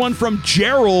 This one from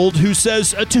Gerald, who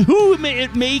says, to whom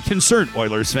it may concern,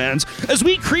 Oilers fans, as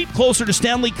we creep closer to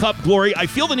Stanley Cup glory, I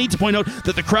feel the need to point out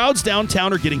that the crowds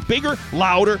downtown are getting bigger,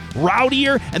 louder,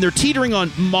 rowdier, and they're teetering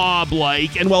on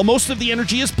mob-like. And while most of the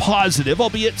energy is positive,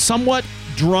 albeit somewhat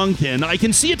drunken, I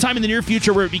can see a time in the near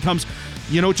future where it becomes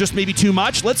just maybe too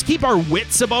much. Let's keep our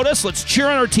wits about us. Let's cheer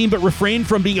on our team, but refrain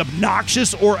from being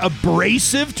obnoxious or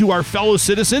abrasive to our fellow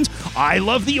citizens. I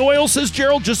love the Oil, says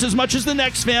Gerald, just as much as the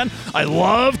next fan. I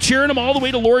love cheering them all the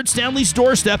way to Lord Stanley's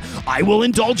doorstep. I will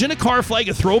indulge in a car flag,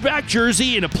 a throwback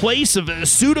jersey, in place of a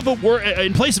suit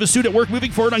at work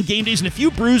moving forward on game days, and a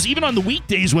few brews even on the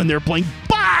weekdays when they're playing.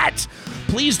 But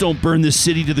please don't burn this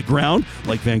city to the ground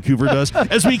like Vancouver does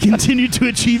as we continue to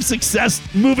achieve success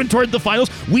moving toward the finals.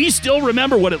 We still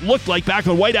remember what it looked like back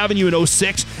on White Avenue in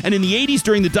 06 and in the 80s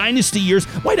during the Dynasty years.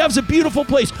 White Ave's a beautiful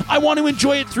place. I want to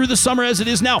enjoy it through the summer as it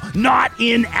is now. Not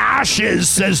in ashes,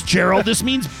 says Gerald. This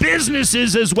means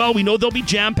businesses as well. We know they'll be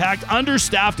jam-packed,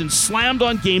 understaffed, and slammed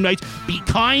on game nights. Be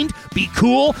kind, be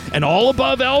cool, and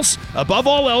above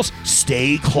all else,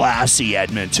 stay classy,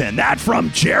 Edmonton. That from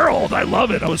Gerald. I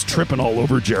love it. I was tripping all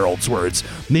over Gerald's words.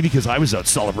 Maybe because I was out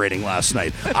celebrating last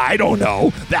night. I don't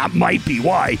know. That might be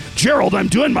why. Gerald, I'm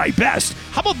doing my best.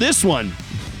 How about this one?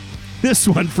 This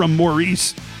one from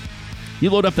Maurice.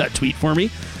 You load up that tweet for me.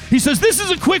 He says, this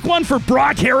is a quick one for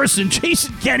Brock Harrison,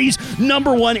 Jason Kenney's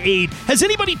number one aide. Has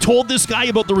anybody told this guy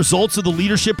about the results of the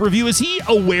leadership review? Is he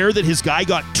aware that his guy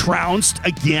got trounced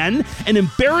again? An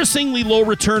embarrassingly low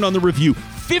return on the review.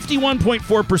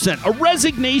 51.4%, a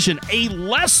resignation, a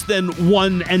less than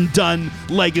one and done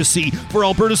legacy for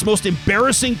Alberta's most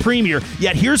embarrassing premier.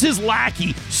 Yet here's his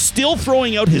lackey still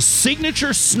throwing out his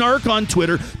signature snark on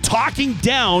Twitter, talking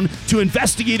down to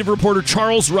investigative reporter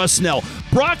Charles Rusnell.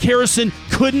 Brock Harrison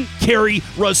couldn't carry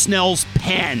Rusnell's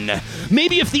pen.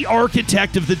 Maybe if the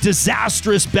architect of the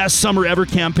disastrous Best Summer Ever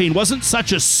campaign wasn't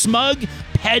such a smug,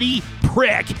 petty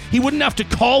prick, he wouldn't have to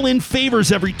call in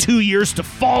favors every 2 years to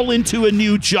fall into a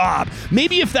new job.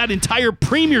 Maybe if that entire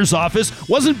premier's office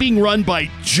wasn't being run by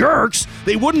jerks,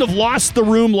 they wouldn't have lost the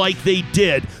room like they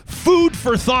did. Food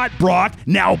for thought, Brock.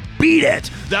 Now beat it.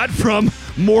 That from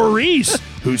Maurice,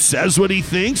 who says what he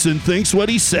thinks and thinks what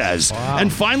he says. Wow.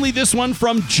 And finally, this one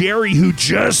from Jerry, who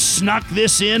just snuck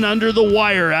this in under the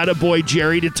wire. Attaboy,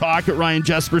 Jerry, to talk at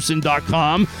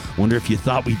RyanJesperson.com. Wonder if you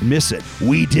thought we'd miss it.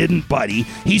 We didn't, buddy.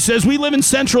 He says, we live in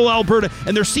central Alberta,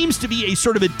 and there seems to be a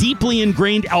sort of a deeply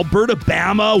ingrained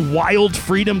Alberta-Bama wild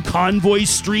freedom convoy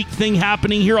streak thing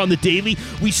happening here on the daily.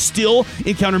 We still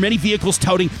encounter many vehicles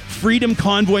touting freedom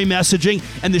convoy messaging,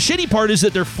 and the shitty part is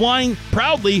that they're flying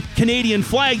proudly Canadian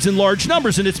flags in large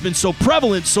numbers, and it's been so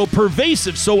prevalent, so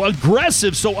pervasive, so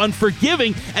aggressive, so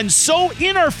unforgiving, and so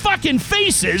in our fucking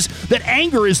faces that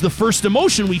anger is the first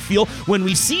emotion we feel when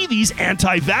we see these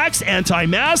anti-vax,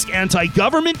 anti-mask,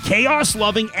 anti-government,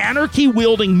 chaos-loving,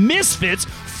 anarchy-wielding misfits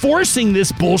forcing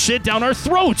this bullshit down our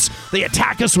throats. They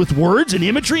attack us with words and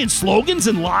imagery and slogans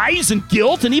and lies and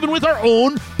guilt, and even with our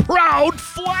own proud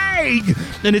flag.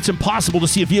 And it's impossible to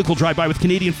see a vehicle drive by with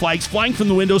Canadian flags flying from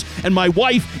the windows and my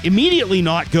wife immediately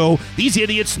not go, these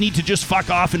idiots need to just fuck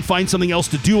off and find something else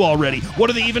to do already. What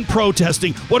are they even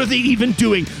protesting? What are they even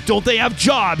doing? Don't they have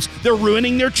jobs? They're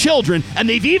ruining their children, and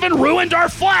they've even ruined our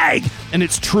flag. And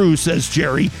it's true, says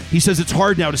Jerry. He says it's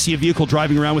hard now to see a vehicle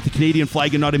driving around with the Canadian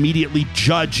flag and not immediately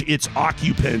judge its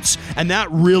occupants. And that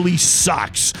really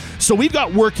sucks. So we've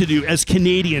got work to do as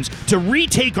Canadians to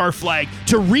retake our flag,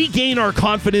 to regain our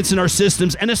confidence in our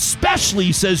systems, and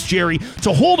especially, says Jerry,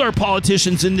 to hold our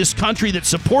politicians in this country that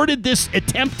supported this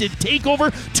attempted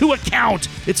takeover to account.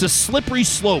 It's a slippery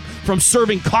slope from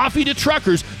serving coffee to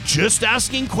truckers, just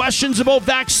asking questions about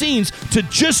vaccines, to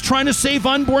just trying to save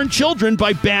unborn children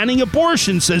by banning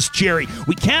abortion, says Jerry.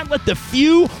 We can't let the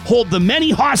few hold the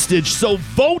many hostage, so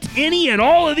vote any and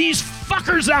all of these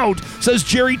fuckers out, says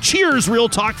Jerry. Cheers, Real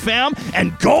Talk fam,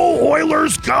 and go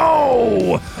Oilers,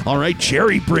 go! All right,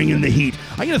 Jerry bringing the heat.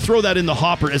 I'm going to throw that in the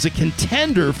hopper as a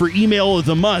contender for Email of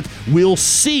the Month. We'll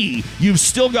see. You've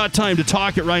still got time to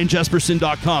talk at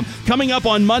RyanJesperson.com. Coming up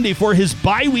on Monday for his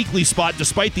bi-weekly spot,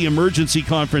 despite the emergency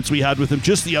conference we had with him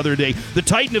just the other day, the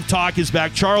Titan of Talk is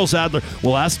back, Charles Adler.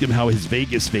 We'll ask him how his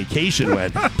Vegas vacation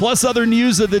went. Plus other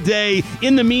news of the day.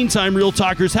 In the meantime, Real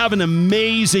Talkers, have an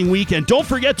amazing weekend. Don't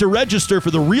forget to register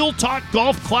for the Real Talk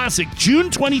Golf Classic, June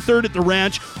 23rd at the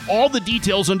Ranch. All the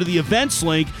details under the events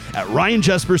link at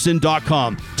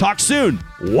RyanJesperson.com. Talk soon.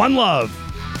 One love.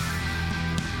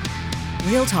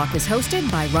 Real Talk is hosted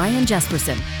by Ryan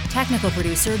Jesperson. Technical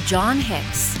producer John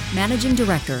Hicks. Managing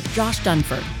Director Josh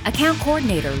Dunford. Account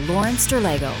Coordinator Lawrence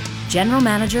Sterlego. General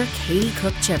Manager Katie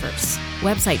Cook-Chivers.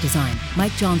 Website design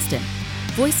Mike Johnston.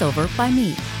 Voiceover by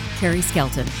me, Carrie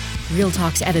Skelton. Real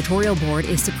Talk's editorial board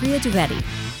is Supriya Dwivedi,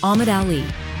 Ahmed Ali,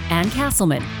 Ann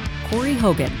Castleman, Corey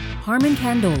Hogan, Harmon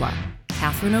Candola,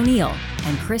 Catherine O'Neill,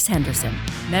 and Chris Henderson.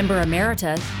 Member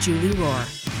Emerita Julie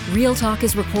Rohr. Real Talk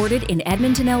is recorded in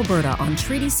Edmonton, Alberta on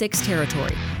Treaty 6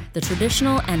 territory, the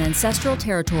traditional and ancestral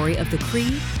territory of the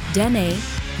Cree, Dene,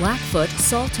 Blackfoot,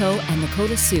 Saulteaux, and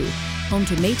Nakota Sioux, home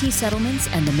to Métis settlements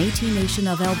and the Métis Nation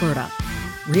of Alberta.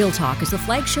 Real Talk is the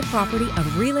flagship property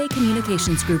of Relay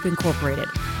Communications Group Incorporated.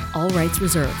 All rights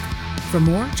reserved. For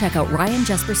more, check out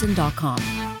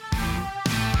ryanjesperson.com.